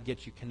out how to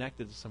get you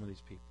connected to some of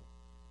these people.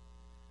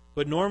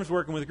 But Norm's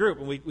working with a group,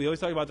 and we always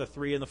talk about the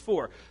 3 and the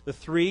 4. The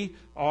 3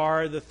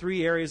 are the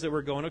 3 areas that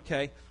we're going,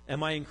 okay,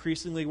 am I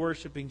increasingly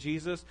worshiping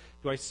Jesus?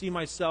 Do I see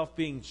myself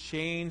being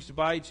changed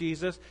by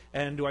Jesus?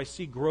 And do I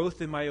see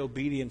growth in my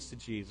obedience to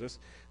Jesus?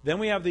 Then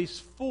we have these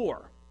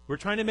 4. We're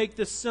trying to make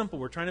this simple.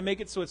 We're trying to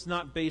make it so it's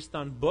not based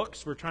on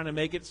books. We're trying to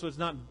make it so it's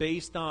not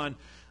based on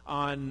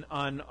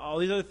all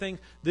these other things.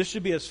 This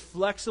should be as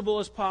flexible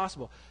as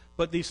possible.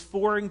 But these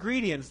 4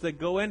 ingredients that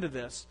go into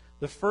this,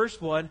 the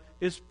first one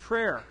is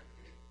prayer.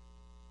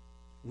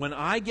 When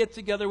I get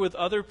together with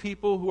other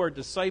people who are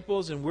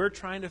disciples and we're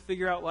trying to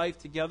figure out life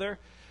together,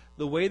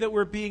 the way that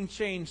we're being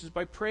changed is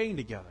by praying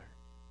together.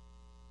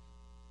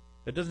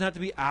 It doesn't have to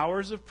be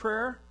hours of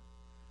prayer,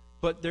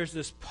 but there's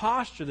this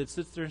posture that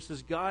sits there and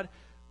says, God,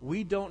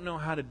 we don't know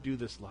how to do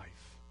this life.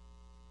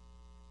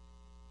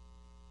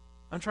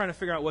 I'm trying to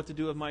figure out what to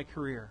do with my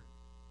career.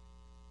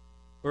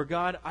 Or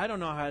God, I don't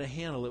know how to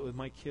handle it with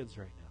my kids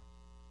right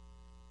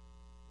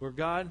now. Or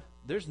God,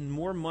 there's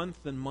more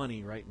month than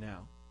money right now.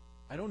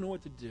 I don't know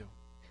what to do.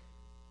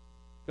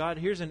 God,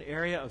 here's an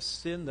area of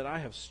sin that I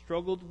have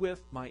struggled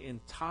with my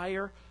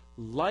entire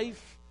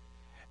life,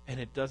 and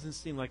it doesn't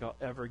seem like I'll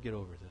ever get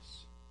over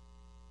this.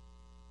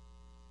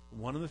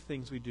 One of the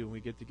things we do when we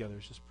get together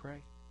is just pray.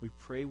 We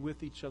pray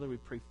with each other. We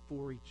pray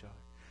for each other.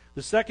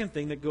 The second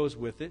thing that goes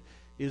with it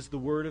is the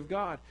Word of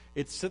God.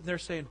 It's sitting there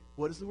saying,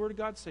 what does the Word of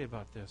God say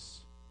about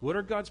this? What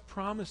are God's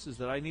promises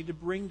that I need to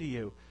bring to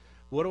you?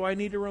 What do I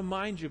need to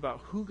remind you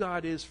about who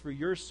God is for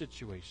your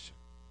situation?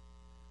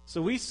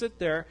 So we sit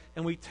there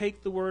and we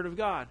take the Word of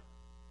God.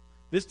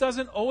 This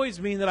doesn't always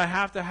mean that I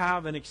have to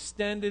have an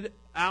extended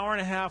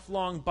hour-and-a-half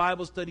long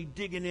Bible study,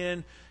 digging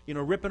in,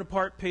 ripping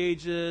apart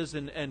pages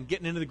and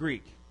getting into the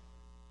Greek.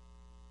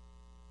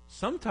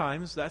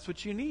 Sometimes that's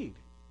what you need.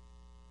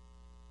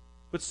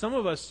 But some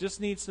of us just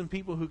need some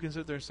people who can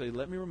sit there and say,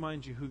 let me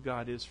remind you who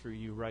God is for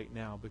you right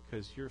now,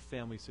 because your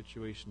family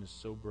situation is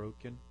so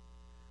broken.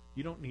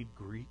 You don't need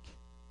Greek.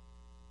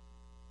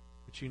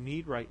 What you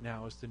need right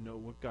now is to know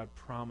what God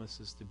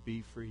promises to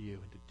be for you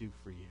and to do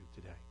for you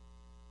today.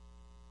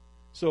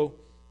 So,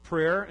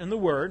 prayer and the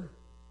Word.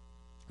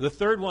 The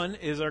third one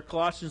is our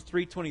Colossians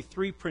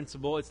 3:23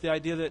 principle. It's the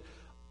idea that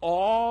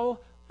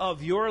all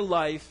of your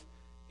life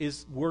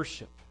is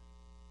worship.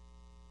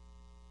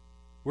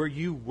 Where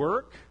you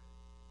work,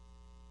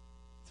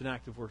 it's an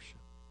act of worship.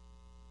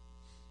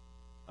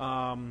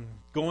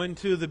 Going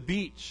to the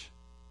beach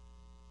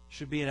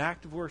should be an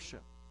act of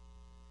worship.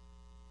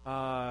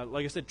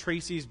 Like I said,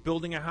 Tracy's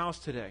building a house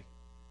today.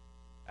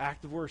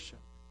 Act of worship.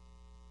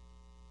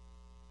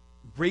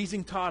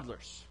 Raising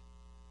toddlers.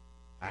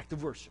 Act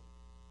of worship.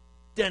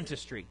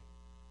 Dentistry.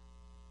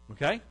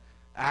 Okay?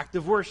 Act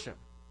of worship.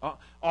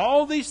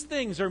 All these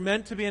things are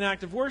meant to be an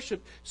act of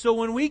worship. So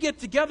when we get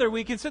together,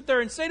 we can sit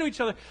there and say to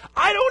each other,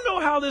 I don't know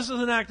how this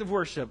is an act of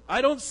worship.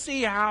 I don't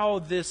see how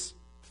this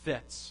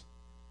fits.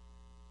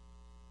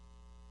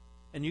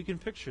 And you can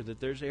picture that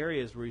there's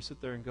areas where you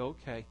sit there and go,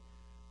 okay,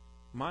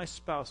 my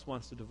spouse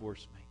wants to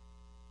divorce me.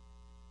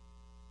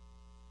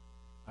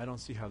 I don't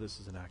see how this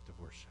is an act of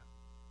worship.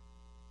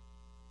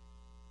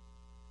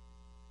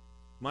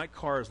 My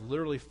car is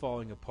literally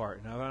falling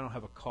apart. Now, if I don't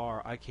have a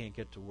car, I can't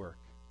get to work.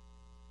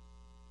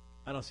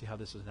 I don't see how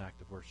this is an act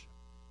of worship.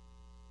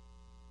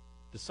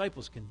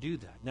 Disciples can do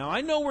that. Now, I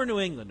know we're New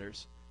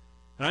Englanders.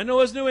 And I know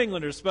as New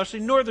Englanders,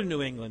 especially northern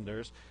New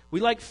Englanders, we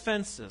like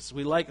fences.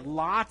 We like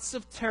lots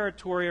of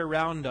territory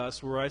around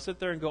us where I sit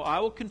there and go, I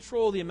will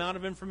control the amount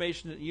of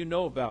information that you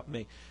know about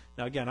me.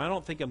 Now, again, I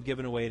don't think I'm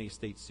giving away any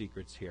state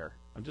secrets here.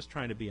 I'm just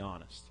trying to be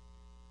honest.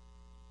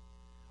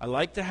 I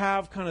like to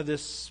have kind of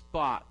this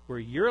spot where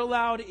you're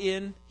allowed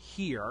in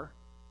here,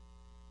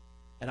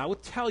 and I will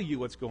tell you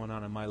what's going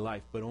on in my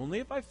life, but only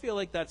if I feel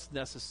like that's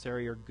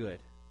necessary or good.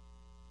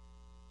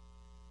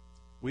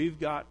 We've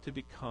got to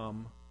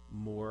become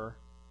more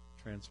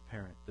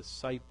transparent.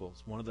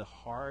 Disciples, one of the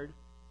hard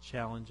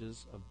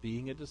challenges of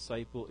being a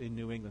disciple in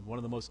New England, one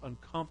of the most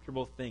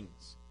uncomfortable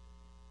things,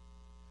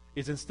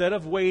 is instead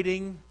of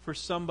waiting for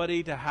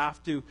somebody to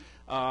have to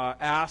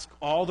ask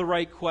all the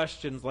right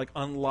questions, like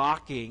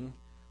unlocking,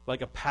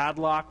 like a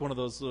padlock, one of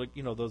those,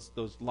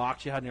 those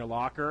locks you had in your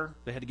locker.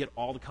 They had to get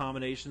all the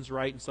combinations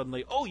right, and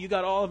suddenly, oh, you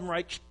got all of them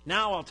right.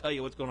 Now I'll tell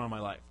you what's going on in my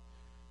life.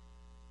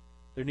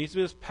 There needs to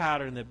be this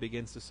pattern that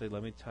begins to say,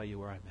 let me tell you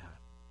where I'm at.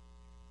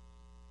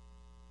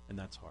 And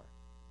that's hard.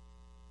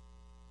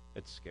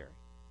 It's scary.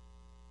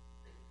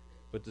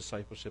 But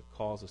discipleship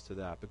calls us to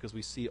that because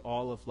we see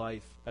all of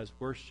life as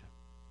worship.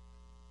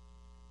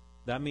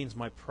 That means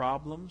my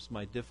problems,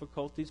 my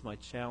difficulties, my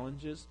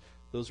challenges,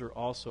 those are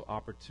also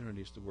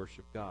opportunities to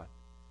worship God.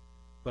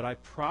 But I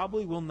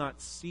probably will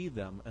not see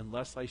them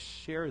unless I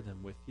share them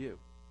with you.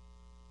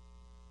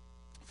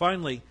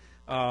 Finally,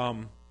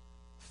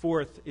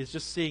 fourth is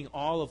just seeing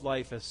all of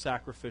life as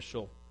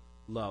sacrificial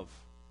love.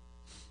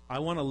 I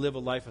want to live a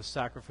life of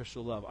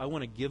sacrificial love. I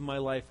want to give my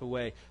life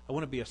away. I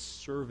want to be a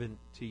servant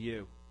to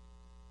you.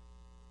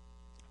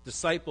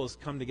 Disciples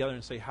come together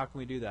and say, how can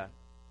we do that?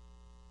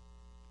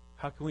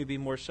 How can we be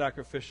more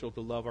sacrificial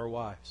to love our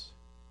wives?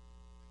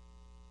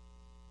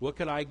 What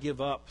could I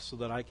give up so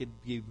that I could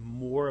be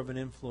more of an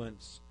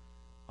influence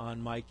on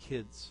my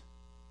kids?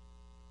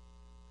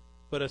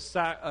 But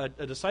a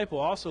disciple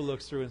also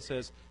looks through and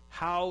says,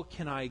 what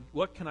can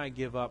I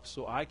give up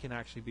so I can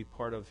actually be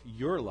part of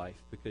your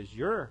life? Because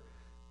you're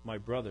my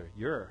brother,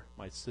 you're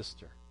my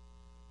sister.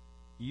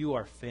 You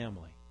are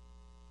family.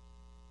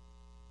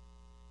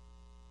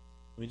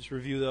 Let me just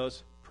review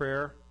those.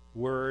 Prayer,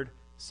 word,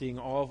 seeing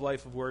all of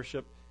life of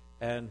worship,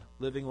 and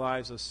living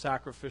lives of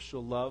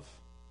sacrificial love.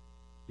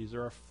 These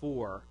are our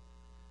four.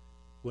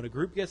 When a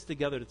group gets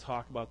together to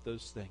talk about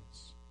those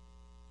things,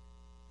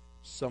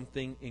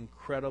 something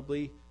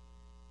incredibly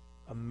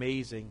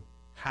amazing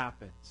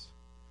happens.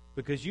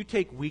 Because you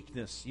take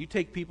weakness, you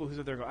take people who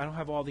sit there and go, I don't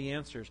have all the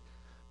answers.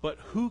 But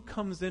who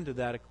comes into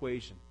that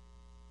equation?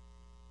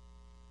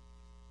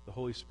 The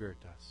Holy Spirit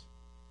does.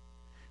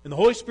 And the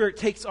Holy Spirit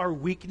takes our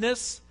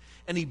weakness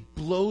and He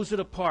blows it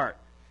apart.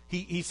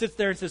 He sits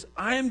there and says,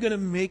 I am going to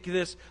make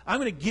this, I'm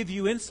going to give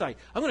you insight.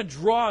 I'm going to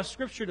draw a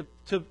scripture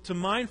to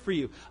mind for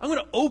you. I'm going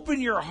to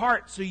open your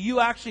heart so you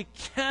actually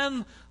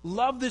can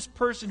love this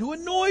person who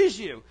annoys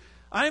you.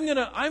 I'm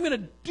going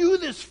to do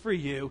this for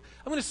you.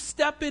 I'm going to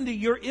step into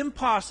your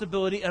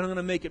impossibility and I'm going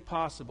to make it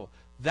possible.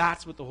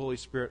 That's what the Holy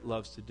Spirit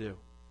loves to do.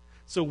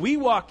 So we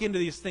walk into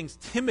these things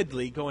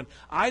timidly going,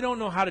 I don't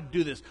know how to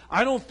do this.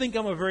 I don't think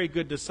I'm a very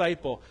good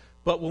disciple.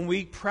 But when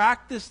we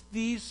practice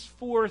these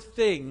 4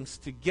 things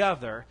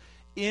together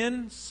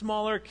in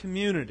smaller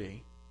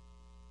community,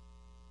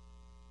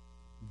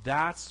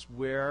 that's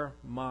where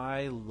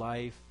my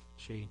life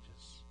changes.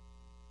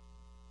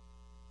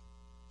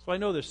 So I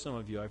know there's some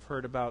of you. I've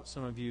heard about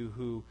some of you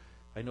who,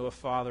 I know a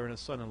father and a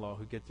son-in-law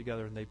who get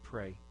together and they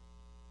pray.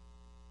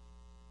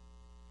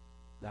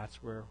 That's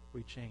where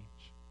we change.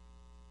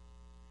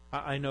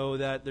 I know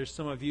that there's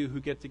some of you who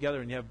get together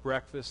and you have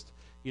breakfast,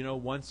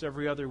 once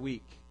every other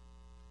week.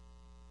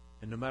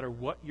 And no matter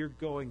what you're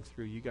going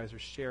through, you guys are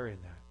sharing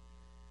that.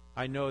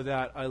 I know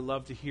that I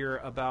love to hear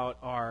about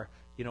our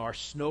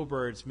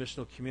Snowbirds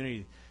missional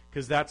community,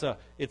 because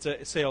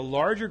it's a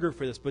larger group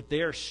for this, but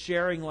they are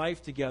sharing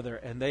life together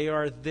and they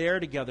are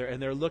there together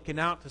and they're looking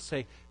out to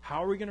say,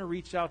 how are we going to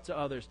reach out to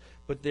others?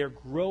 But they're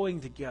growing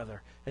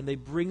together and they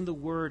bring the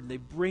word and they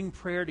bring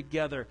prayer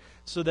together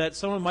so that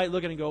someone might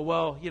look at it and go,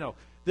 well,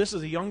 this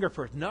is a younger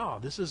person. No,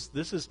 this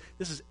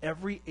is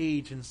every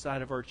age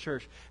inside of our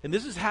church. And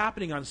this is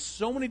happening on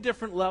so many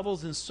different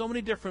levels in so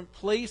many different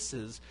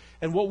places.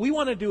 And what we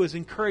want to do is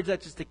encourage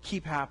that just to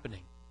keep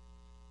happening.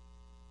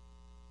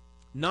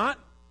 Not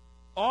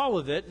all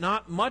of it,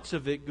 not much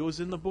of it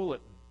goes in the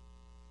bulletin.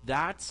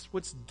 That's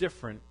what's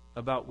different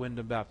about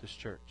Wyndham Baptist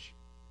Church.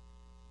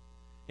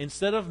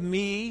 Instead of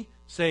me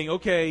saying,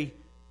 okay,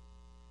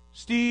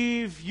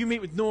 Steve, you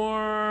meet with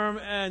Norm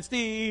and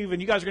Steve,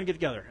 and you guys are going to get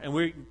together, and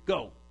we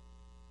go.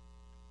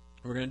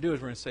 What we're going to do is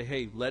we're going to say,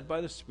 hey, led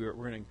by the Spirit,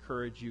 we're going to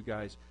encourage you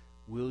guys.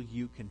 Will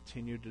you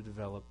continue to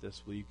develop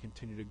this? Will you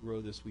continue to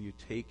grow this? Will you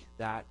take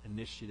that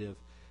initiative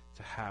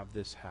to have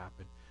this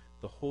happen?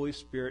 The Holy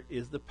Spirit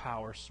is the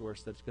power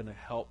source that's going to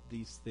help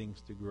these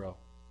things to grow.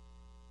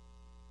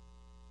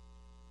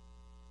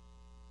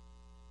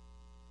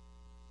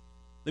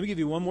 Let me give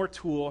you one more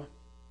tool.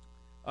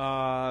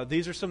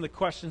 These are some of the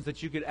questions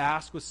that you could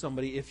ask with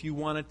somebody if you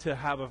wanted to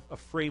have a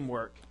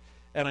framework.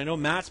 And I know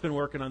Matt's been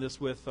working on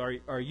this with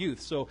our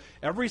youth. So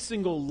every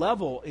single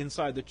level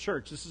inside the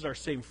church, this is our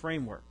same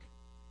framework.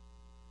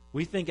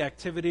 We think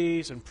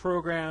activities and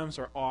programs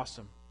are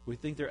awesome. We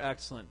think they're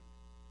excellent.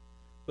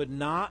 But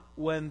not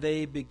when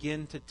they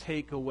begin to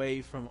take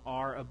away from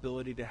our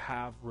ability to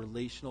have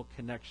relational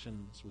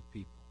connections with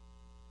people.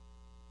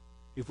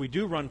 If we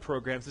do run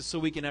programs, it's so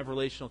we can have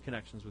relational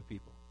connections with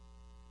people.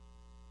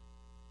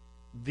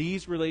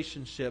 These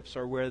relationships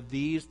are where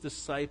these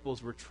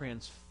disciples were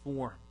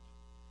transformed.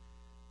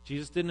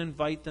 Jesus didn't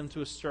invite them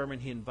to a sermon.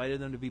 He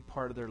invited them to be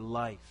part of their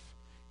life.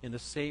 In the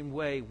same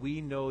way,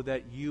 we know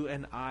that you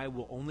and I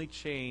will only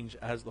change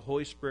as the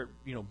Holy Spirit,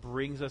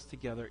 brings us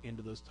together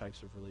into those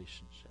types of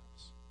relationships.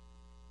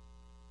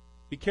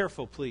 Be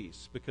careful,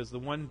 please, because the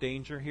one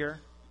danger here,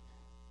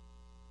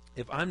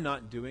 if I'm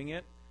not doing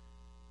it,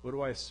 what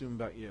do I assume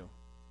about you?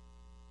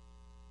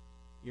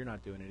 You're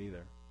not doing it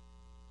either.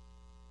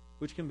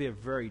 Which can be a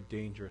very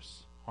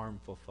dangerous,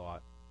 harmful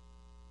thought.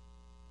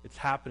 It's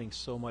happening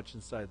so much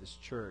inside this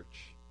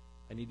church.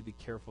 I need to be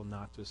careful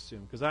not to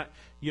assume. Because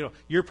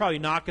you're probably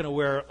not going to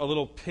wear a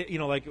little,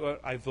 like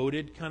I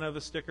voted kind of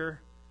a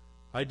sticker.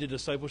 I did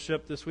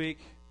discipleship this week.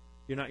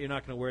 You're not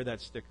going to wear that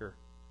sticker.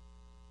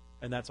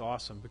 And that's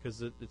awesome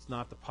because it's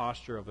not the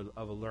posture of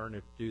a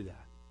learner to do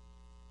that.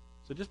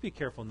 So just be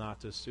careful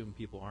not to assume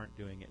people aren't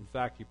doing it. In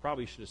fact, you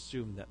probably should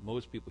assume that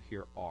most people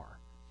here are.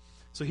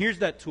 So here's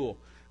that tool.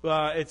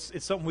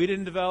 It's something we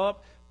didn't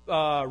develop.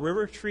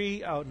 River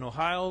Tree out in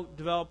Ohio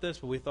developed this,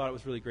 but we thought it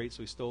was really great,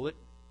 so we stole it.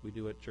 We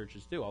do what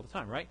churches do all the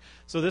time, right?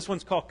 So this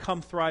one's called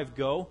Come Thrive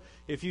Go.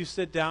 If you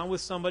sit down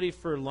with somebody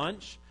for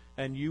lunch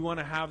and you want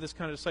to have this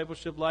kind of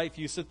discipleship life,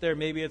 you sit there,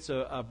 maybe it's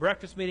a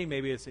breakfast meeting,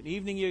 maybe it's an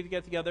evening you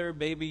get together,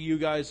 maybe you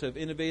guys have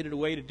innovated a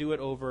way to do it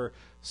over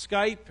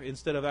Skype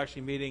instead of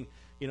actually meeting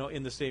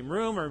in the same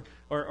room,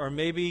 or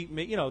maybe,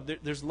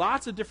 there's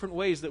lots of different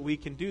ways that we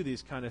can do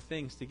these kind of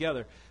things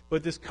together.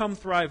 But this Come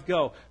Thrive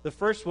Go, the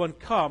first one,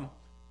 come,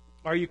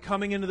 are you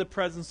coming into the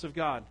presence of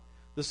God?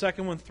 The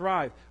second one,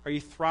 thrive, are you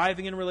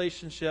thriving in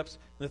relationships?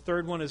 And the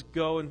third one is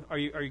go, and are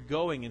you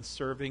going and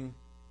serving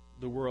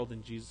the world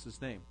in Jesus'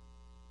 name?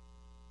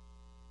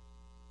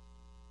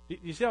 Do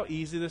you see how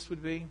easy this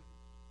would be?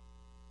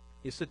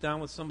 You sit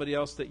down with somebody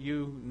else that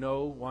you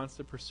know wants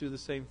to pursue the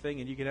same thing,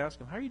 and you can ask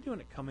them, how are you doing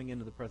it coming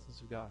into the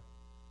presence of God?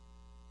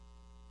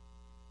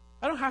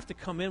 I don't have to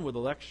come in with a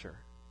lecture.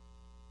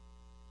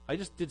 I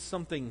just did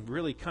something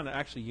really kind of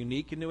actually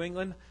unique in New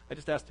England. I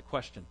just asked a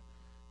question.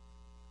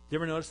 Do you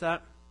ever notice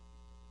that?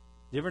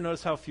 Do you ever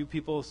notice how few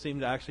people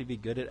seem to actually be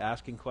good at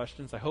asking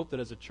questions? I hope that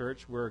as a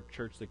church, we're a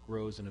church that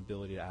grows in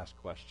ability to ask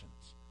questions.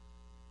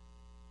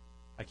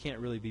 I can't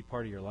really be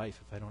part of your life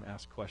if I don't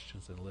ask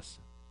questions and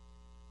listen.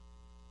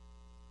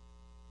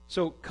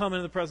 So come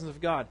into the presence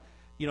of God.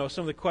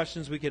 Some of the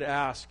questions we could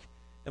ask.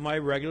 Am I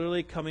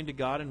regularly coming to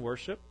God in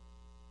worship?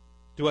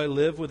 Do I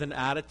live with an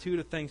attitude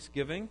of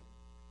thanksgiving?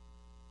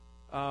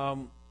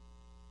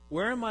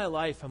 Where in my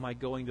life am I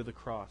going to the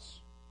cross?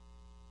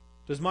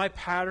 Does my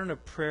pattern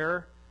of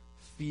prayer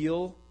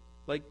feel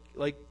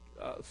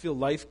feel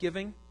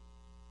life-giving?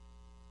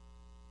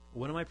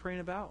 What am I praying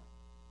about?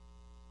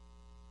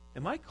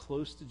 Am I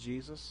close to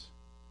Jesus?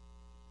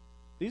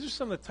 These are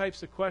some of the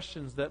types of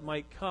questions that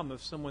might come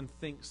if someone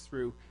thinks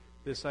through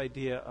this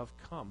idea of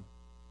come.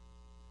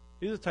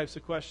 These are the types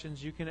of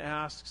questions you can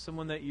ask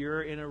someone that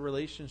you're in a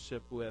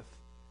relationship with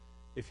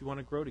if you want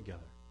to grow together.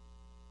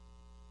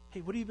 Hey,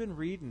 what have you been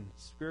reading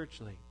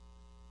spiritually?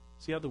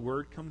 See how the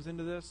Word comes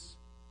into this?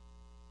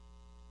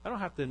 I don't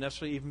have to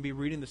necessarily even be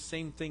reading the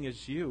same thing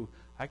as you.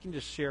 I can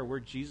just share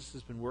where Jesus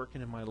has been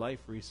working in my life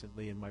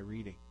recently in my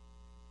reading.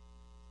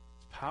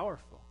 It's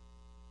powerful.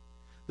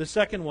 The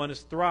second one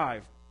is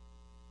thrive.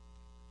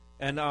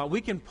 And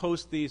we can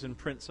post these and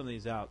print some of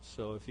these out.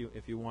 So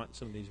if you want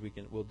some of these,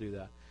 we'll do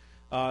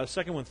that.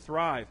 Second one,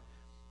 thrive.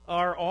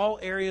 Are all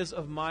areas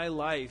of my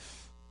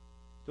life,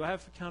 do I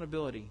have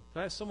accountability? Do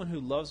I have someone who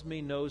loves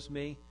me, knows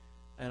me,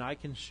 and I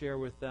can share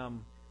with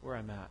them where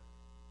I'm at?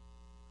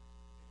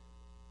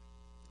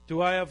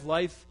 Do I have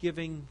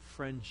life-giving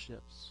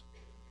friendships?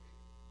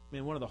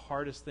 Man, one of the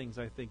hardest things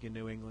I think in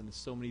New England is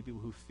so many people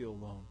who feel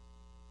alone.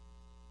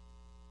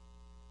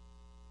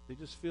 They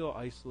just feel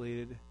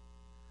isolated.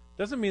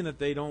 Doesn't mean that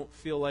they don't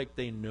feel like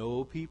they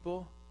know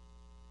people,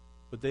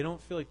 but they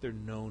don't feel like they're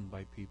known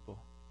by people.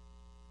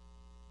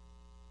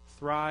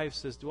 Thrive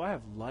says, do I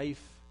have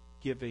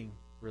life-giving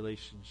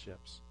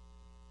relationships?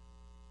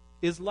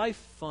 Is life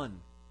fun?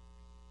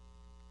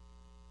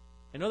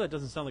 I know that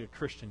doesn't sound like a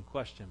Christian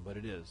question, but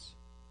it is.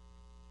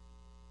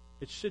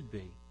 It should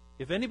be.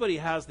 If anybody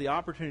has the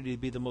opportunity to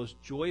be the most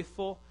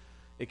joyful,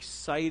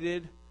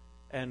 excited,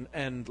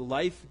 and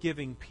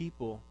life-giving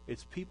people,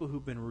 it's people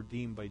who've been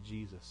redeemed by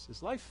Jesus.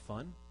 Is life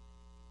fun?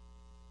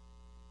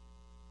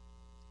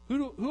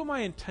 Who am I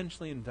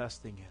intentionally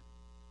investing in?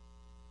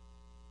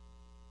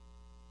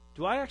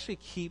 Do I actually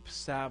keep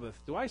Sabbath?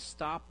 Do I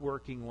stop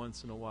working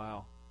once in a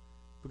while?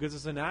 Because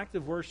it's an act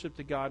of worship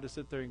to God to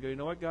sit there and go, you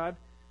know what, God?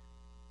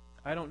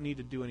 I don't need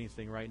to do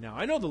anything right now.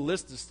 I know the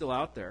list is still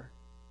out there.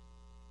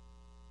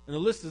 And the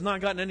list has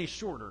not gotten any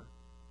shorter.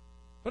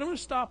 But I'm going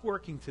to stop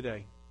working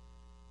today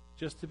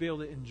just to be able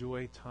to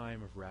enjoy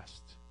time of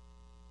rest.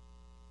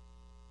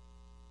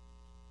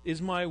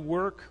 Is my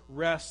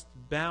work-rest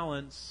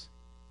balance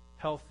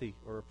healthy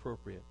or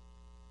appropriate?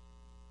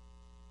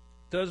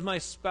 Does my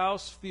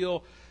spouse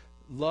feel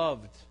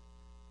loved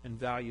and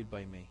valued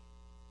by me?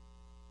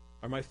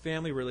 Are my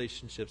family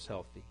relationships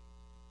healthy?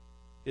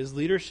 Is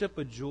leadership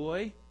a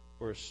joy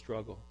or a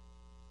struggle?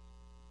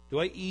 Do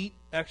I eat,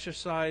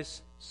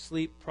 exercise,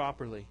 sleep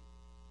properly?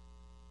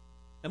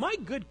 Am I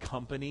good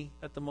company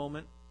at the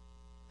moment?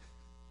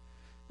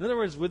 In other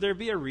words, would there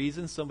be a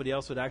reason somebody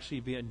else would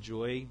actually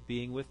enjoy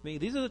being with me?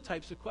 These are the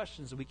types of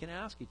questions that we can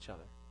ask each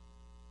other.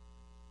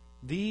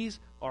 These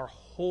are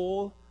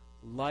whole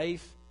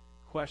life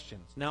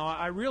questions. Now,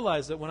 I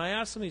realize that when I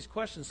ask some of these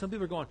questions, some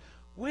people are going,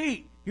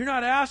 wait, you're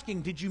not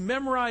asking, did you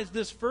memorize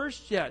this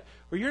verse yet?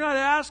 Or you're not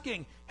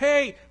asking,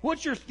 hey,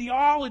 what's your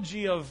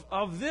theology of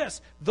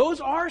this? Those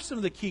are some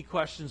of the key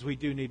questions we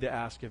do need to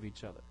ask of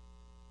each other.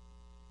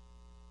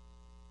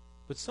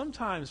 But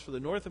sometimes for the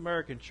North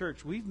American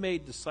church, we've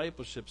made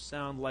discipleship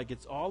sound like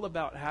it's all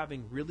about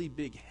having really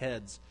big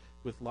heads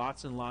with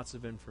lots and lots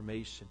of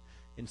information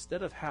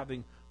instead of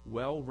having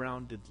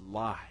well-rounded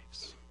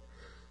lives.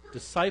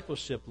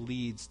 Discipleship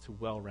leads to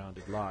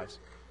well-rounded lives.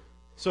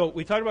 So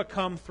we talked about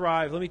come,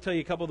 thrive. Let me tell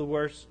you a couple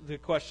of the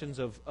questions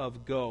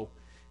of go.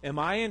 Am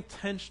I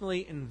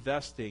intentionally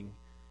investing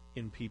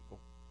in people?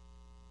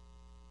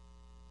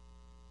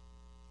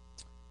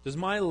 Does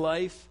my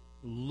life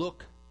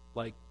look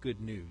like good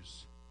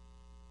news?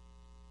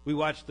 We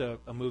watched a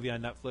movie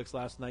on Netflix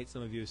last night.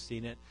 Some of you have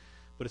seen it.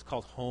 But it's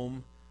called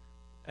Home.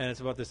 And it's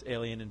about this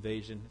alien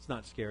invasion. It's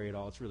not scary at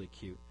all. It's really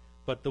cute.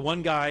 But the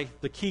one guy,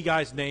 the key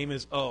guy's name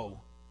is O.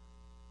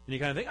 And you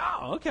kind of think,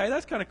 oh, okay,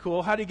 that's kind of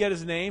cool. How did he get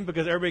his name?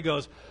 Because everybody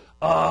goes,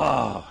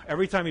 oh,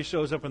 every time he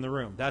shows up in the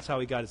room. That's how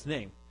he got his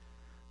name.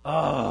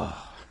 Oh.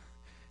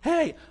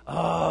 Hey,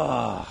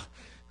 oh.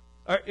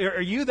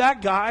 Are you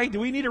that guy? Do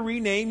we need to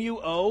rename you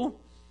O?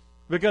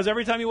 Because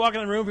every time you walk in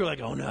the room, you're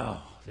like, oh no,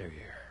 they're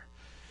here.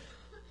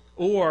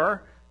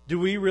 Or do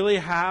we really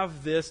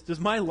have this? Does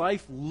my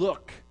life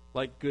look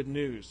like good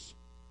news?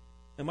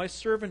 Am I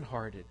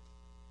servant-hearted?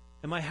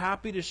 Am I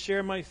happy to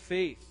share my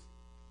faith?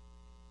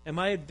 Am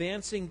I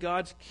advancing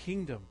God's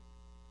kingdom?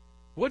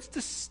 What's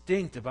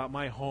distinct about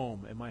my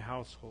home and my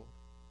household?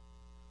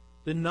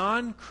 The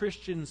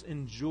non-Christians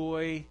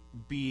enjoy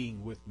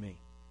being with me.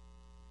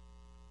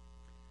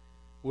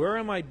 Where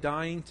am I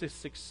dying to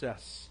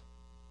success?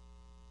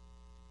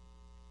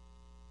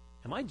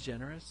 Am I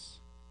generous?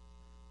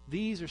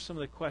 these are some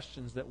of the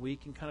questions that we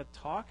can kind of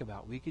talk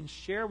about. We can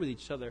share with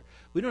each other.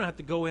 We don't have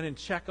to go in and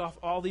check off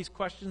all these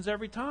questions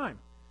every time.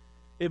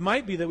 It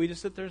might be that we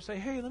just sit there and say,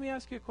 hey, let me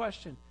ask you a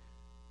question.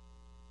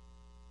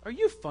 Are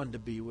you fun to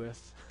be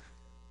with?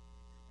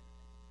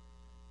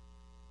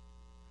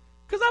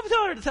 Because I'm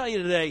telling her to tell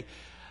you today,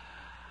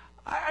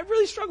 I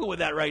really struggle with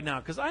that right now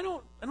because I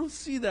don't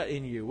see that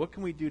in you. What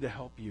can we do to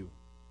help you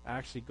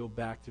actually go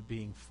back to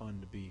being fun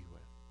to be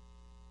with?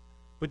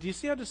 But do you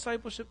see how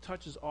discipleship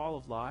touches all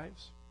of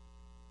lives?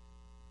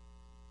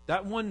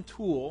 That one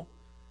tool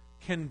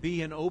can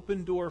be an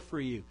open door for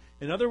you.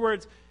 In other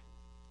words,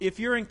 if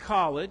you're in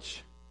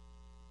college,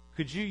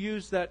 could you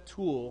use that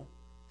tool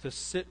to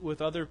sit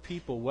with other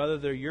people, whether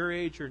they're your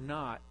age or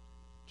not,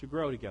 to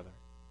grow together?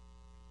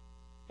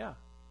 Yeah.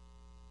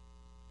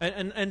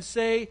 And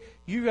say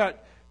you got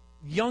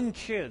young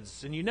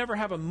kids and you never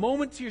have a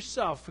moment to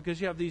yourself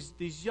because you have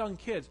these young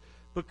kids,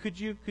 but could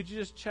you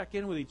just check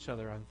in with each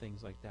other on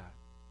things like that?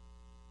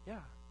 Yeah.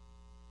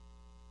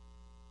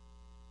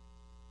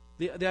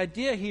 The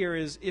idea here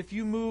is if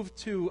you move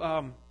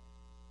to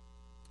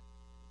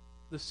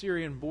the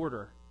Syrian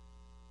border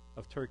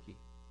of Turkey,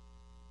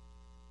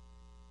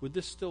 would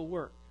this still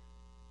work?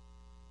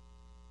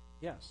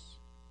 Yes.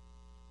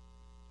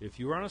 If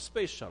you were on a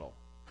space shuttle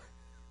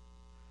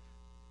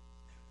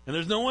and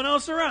there's no one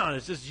else around,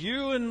 it's just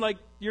you and like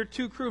your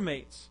two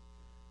crewmates,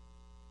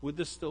 would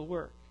this still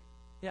work?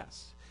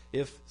 Yes.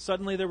 If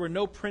suddenly there were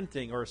no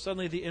printing or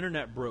suddenly the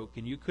internet broke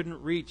and you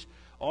couldn't reach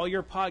all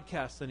your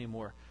podcasts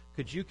anymore,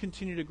 could you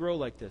continue to grow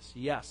like this?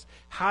 Yes.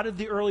 How did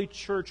the early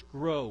church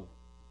grow?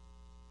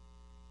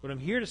 What I'm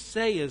here to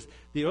say is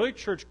the early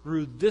church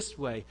grew this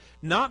way,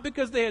 not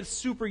because they had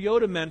super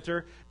Yoda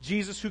mentor,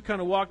 Jesus, who kind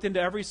of walked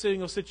into every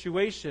single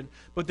situation,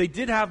 but they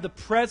did have the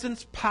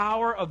presence,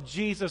 power of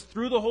Jesus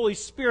through the Holy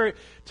Spirit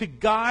to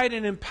guide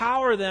and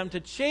empower them, to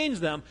change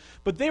them.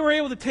 But they were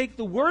able to take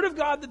the Word of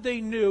God that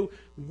they knew,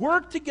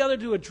 work together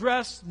to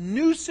address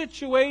new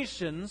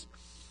situations,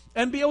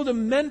 and be able to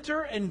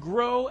mentor and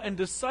grow and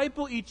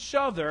disciple each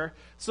other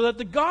so that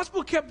the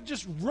gospel kept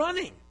just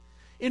running.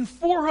 In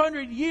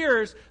 400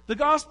 years, the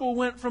gospel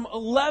went from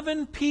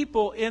 11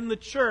 people in the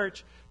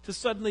church to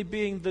suddenly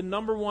being the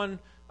number one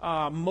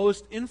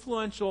most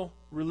influential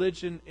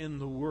religion in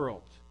the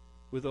world,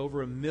 with over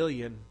 1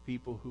 million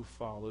people who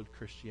followed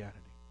Christianity.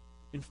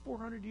 In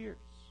 400 years.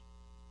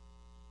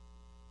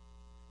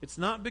 It's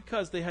not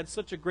because they had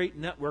such a great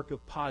network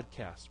of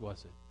podcasts,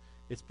 was it?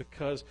 It's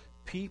because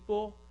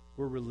people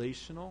were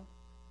relational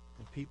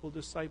and people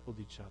discipled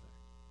each other.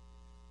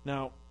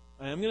 Now,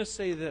 I am going to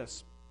say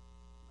this.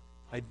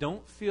 I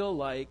don't feel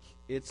like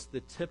it's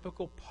the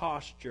typical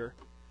posture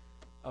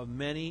of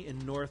many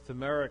in North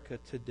America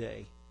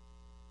today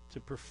to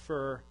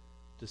prefer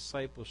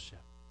discipleship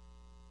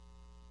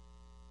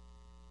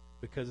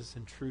because it's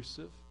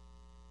intrusive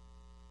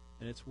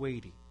and it's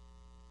weighty.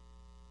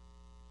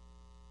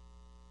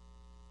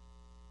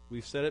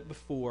 We've said it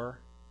before.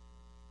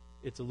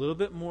 It's a little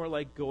bit more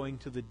like going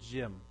to the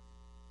gym.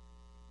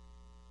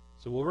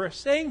 So what we're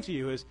saying to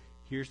you is,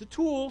 here's the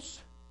tools.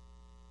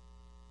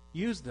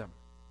 Use them.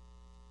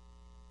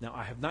 Now,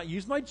 I have not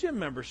used my gym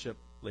membership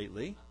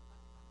lately,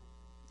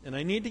 and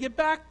I need to get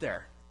back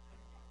there.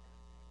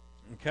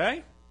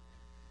 Okay?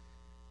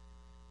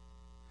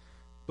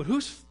 But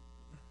whose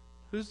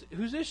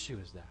issue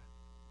is that?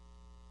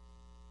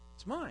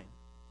 It's mine.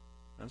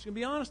 I'm just going to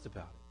be honest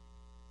about it.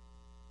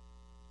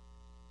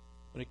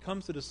 When it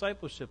comes to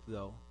discipleship,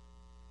 though,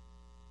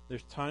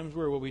 there's times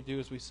where what we do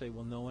is we say,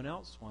 well, no one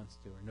else wants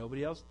to, or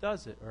nobody else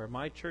does it, or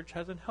my church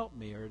hasn't helped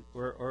me,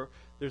 or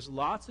there's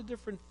lots of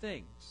different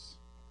things.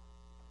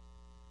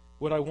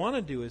 What I want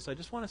to do is, I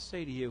just want to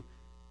say to you,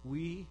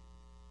 we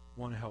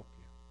want to help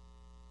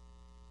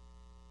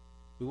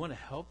you. We want to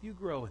help you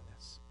grow in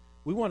this.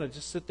 We want to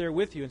just sit there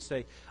with you and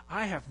say,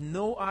 I have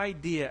no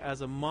idea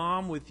as a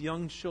mom with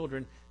young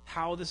children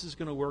how this is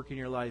going to work in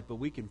your life, but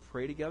we can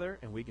pray together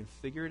and we can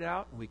figure it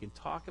out and we can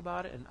talk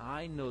about it, and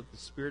I know that the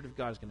Spirit of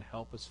God is going to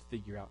help us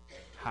figure out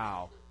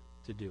how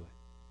to do it.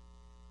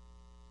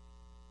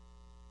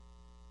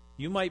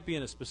 You might be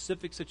in a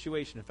specific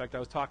situation. In fact, I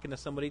was talking to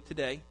somebody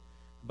today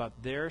about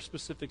their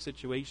specific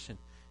situation,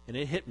 and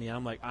it hit me.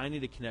 I'm like, I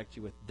need to connect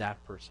you with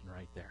that person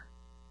right there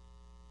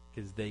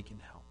because they can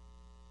help.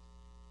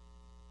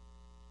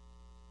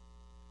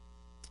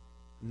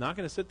 I'm not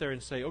going to sit there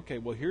and say, okay,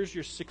 well, here's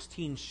your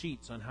 16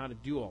 sheets on how to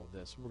do all of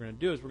this. What we're going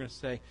to do is we're going to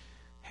say,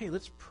 hey,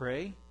 let's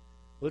pray.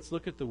 Let's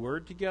look at the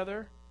Word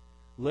together.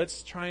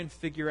 Let's try and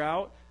figure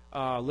out,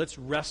 let's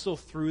wrestle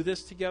through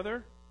this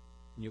together,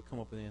 and you'll come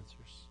up with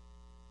answers.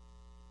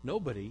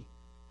 Nobody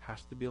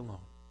has to be alone.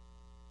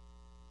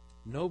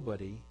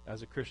 Nobody,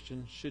 as a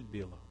Christian, should be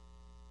alone.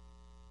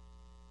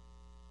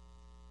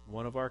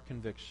 One of our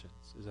convictions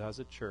is, as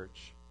a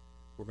church,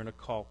 we're going to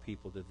call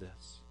people to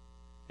this.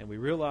 And we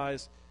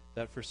realize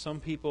that for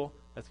some people,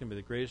 that's going to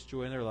be the greatest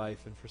joy in their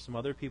life, and for some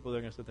other people, they're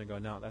going to sit there and go,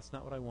 no, that's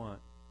not what I want.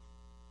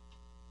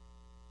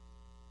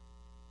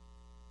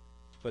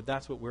 But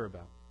that's what we're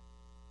about.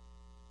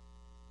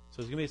 So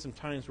there's going to be some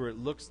times where it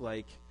looks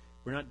like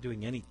we're not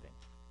doing anything.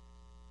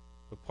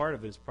 But part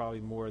of it is probably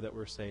more that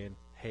we're saying,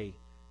 hey,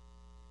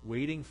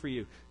 waiting for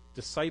you.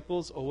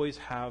 Disciples always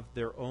have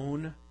their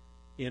own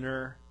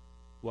inner,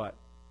 what?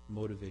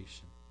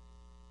 Motivation.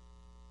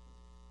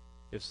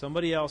 If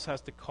somebody else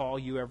has to call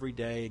you every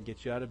day and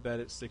get you out of bed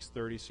at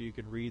 6:30 so you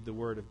can read the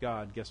Word of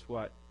God, guess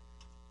what?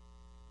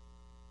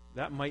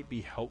 That might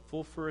be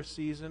helpful for a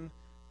season,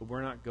 but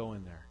we're not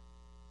going there.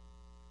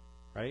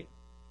 Right?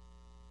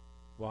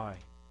 Why?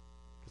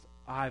 Because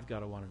I've got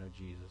to want to know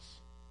Jesus.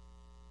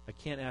 I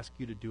can't ask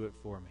you to do it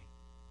for me.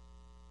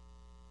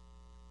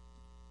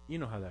 You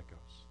know how that goes.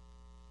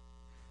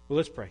 Well,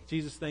 let's pray.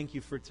 Jesus, thank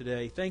you for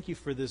today. Thank you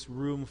for this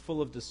room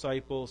full of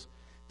disciples.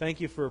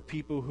 Thank you for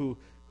people who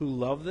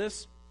love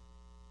this,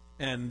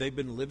 and they've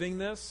been living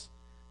this,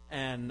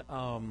 and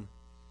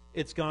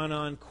it's gone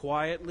on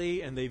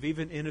quietly, and they've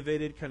even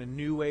innovated kind of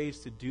new ways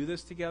to do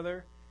this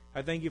together.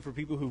 I thank you for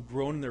people who've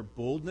grown in their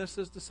boldness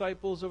as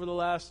disciples over the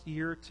last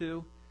year or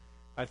two.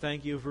 I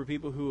thank you for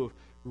people who have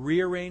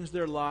rearranged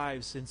their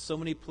lives in so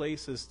many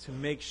places to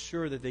make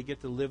sure that they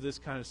get to live this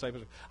kind of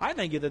discipleship. I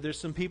thank you that there's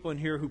some people in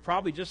here who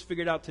probably just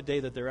figured out today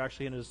that they're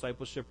actually in a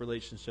discipleship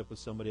relationship with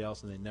somebody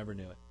else and they never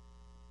knew it.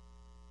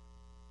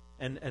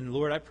 And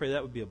Lord, I pray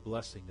that would be a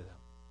blessing to them.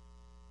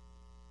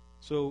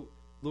 So,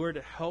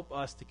 Lord, help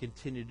us to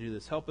continue to do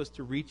this. Help us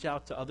to reach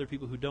out to other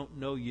people who don't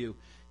know you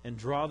and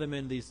draw them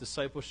into these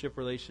discipleship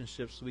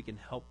relationships so we can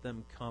help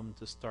them come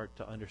to start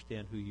to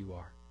understand who you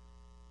are.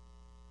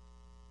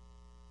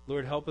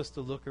 Lord, help us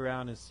to look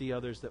around and see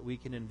others that we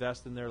can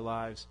invest in their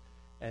lives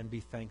and be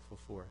thankful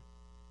for it.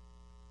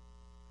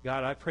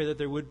 God, I pray that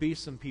there would be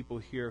some people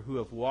here who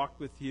have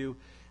walked with you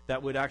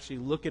that would actually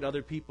look at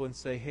other people and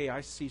say, hey, I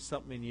see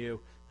something in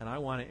you, and I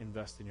want to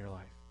invest in your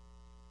life.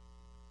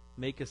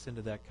 Make us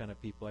into that kind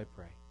of people, I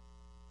pray.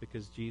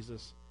 Because,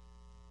 Jesus,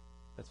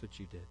 that's what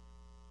you did.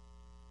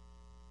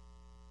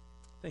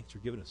 Thanks for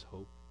giving us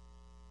hope.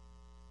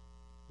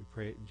 We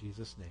pray it in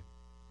Jesus' name.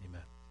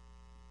 Amen.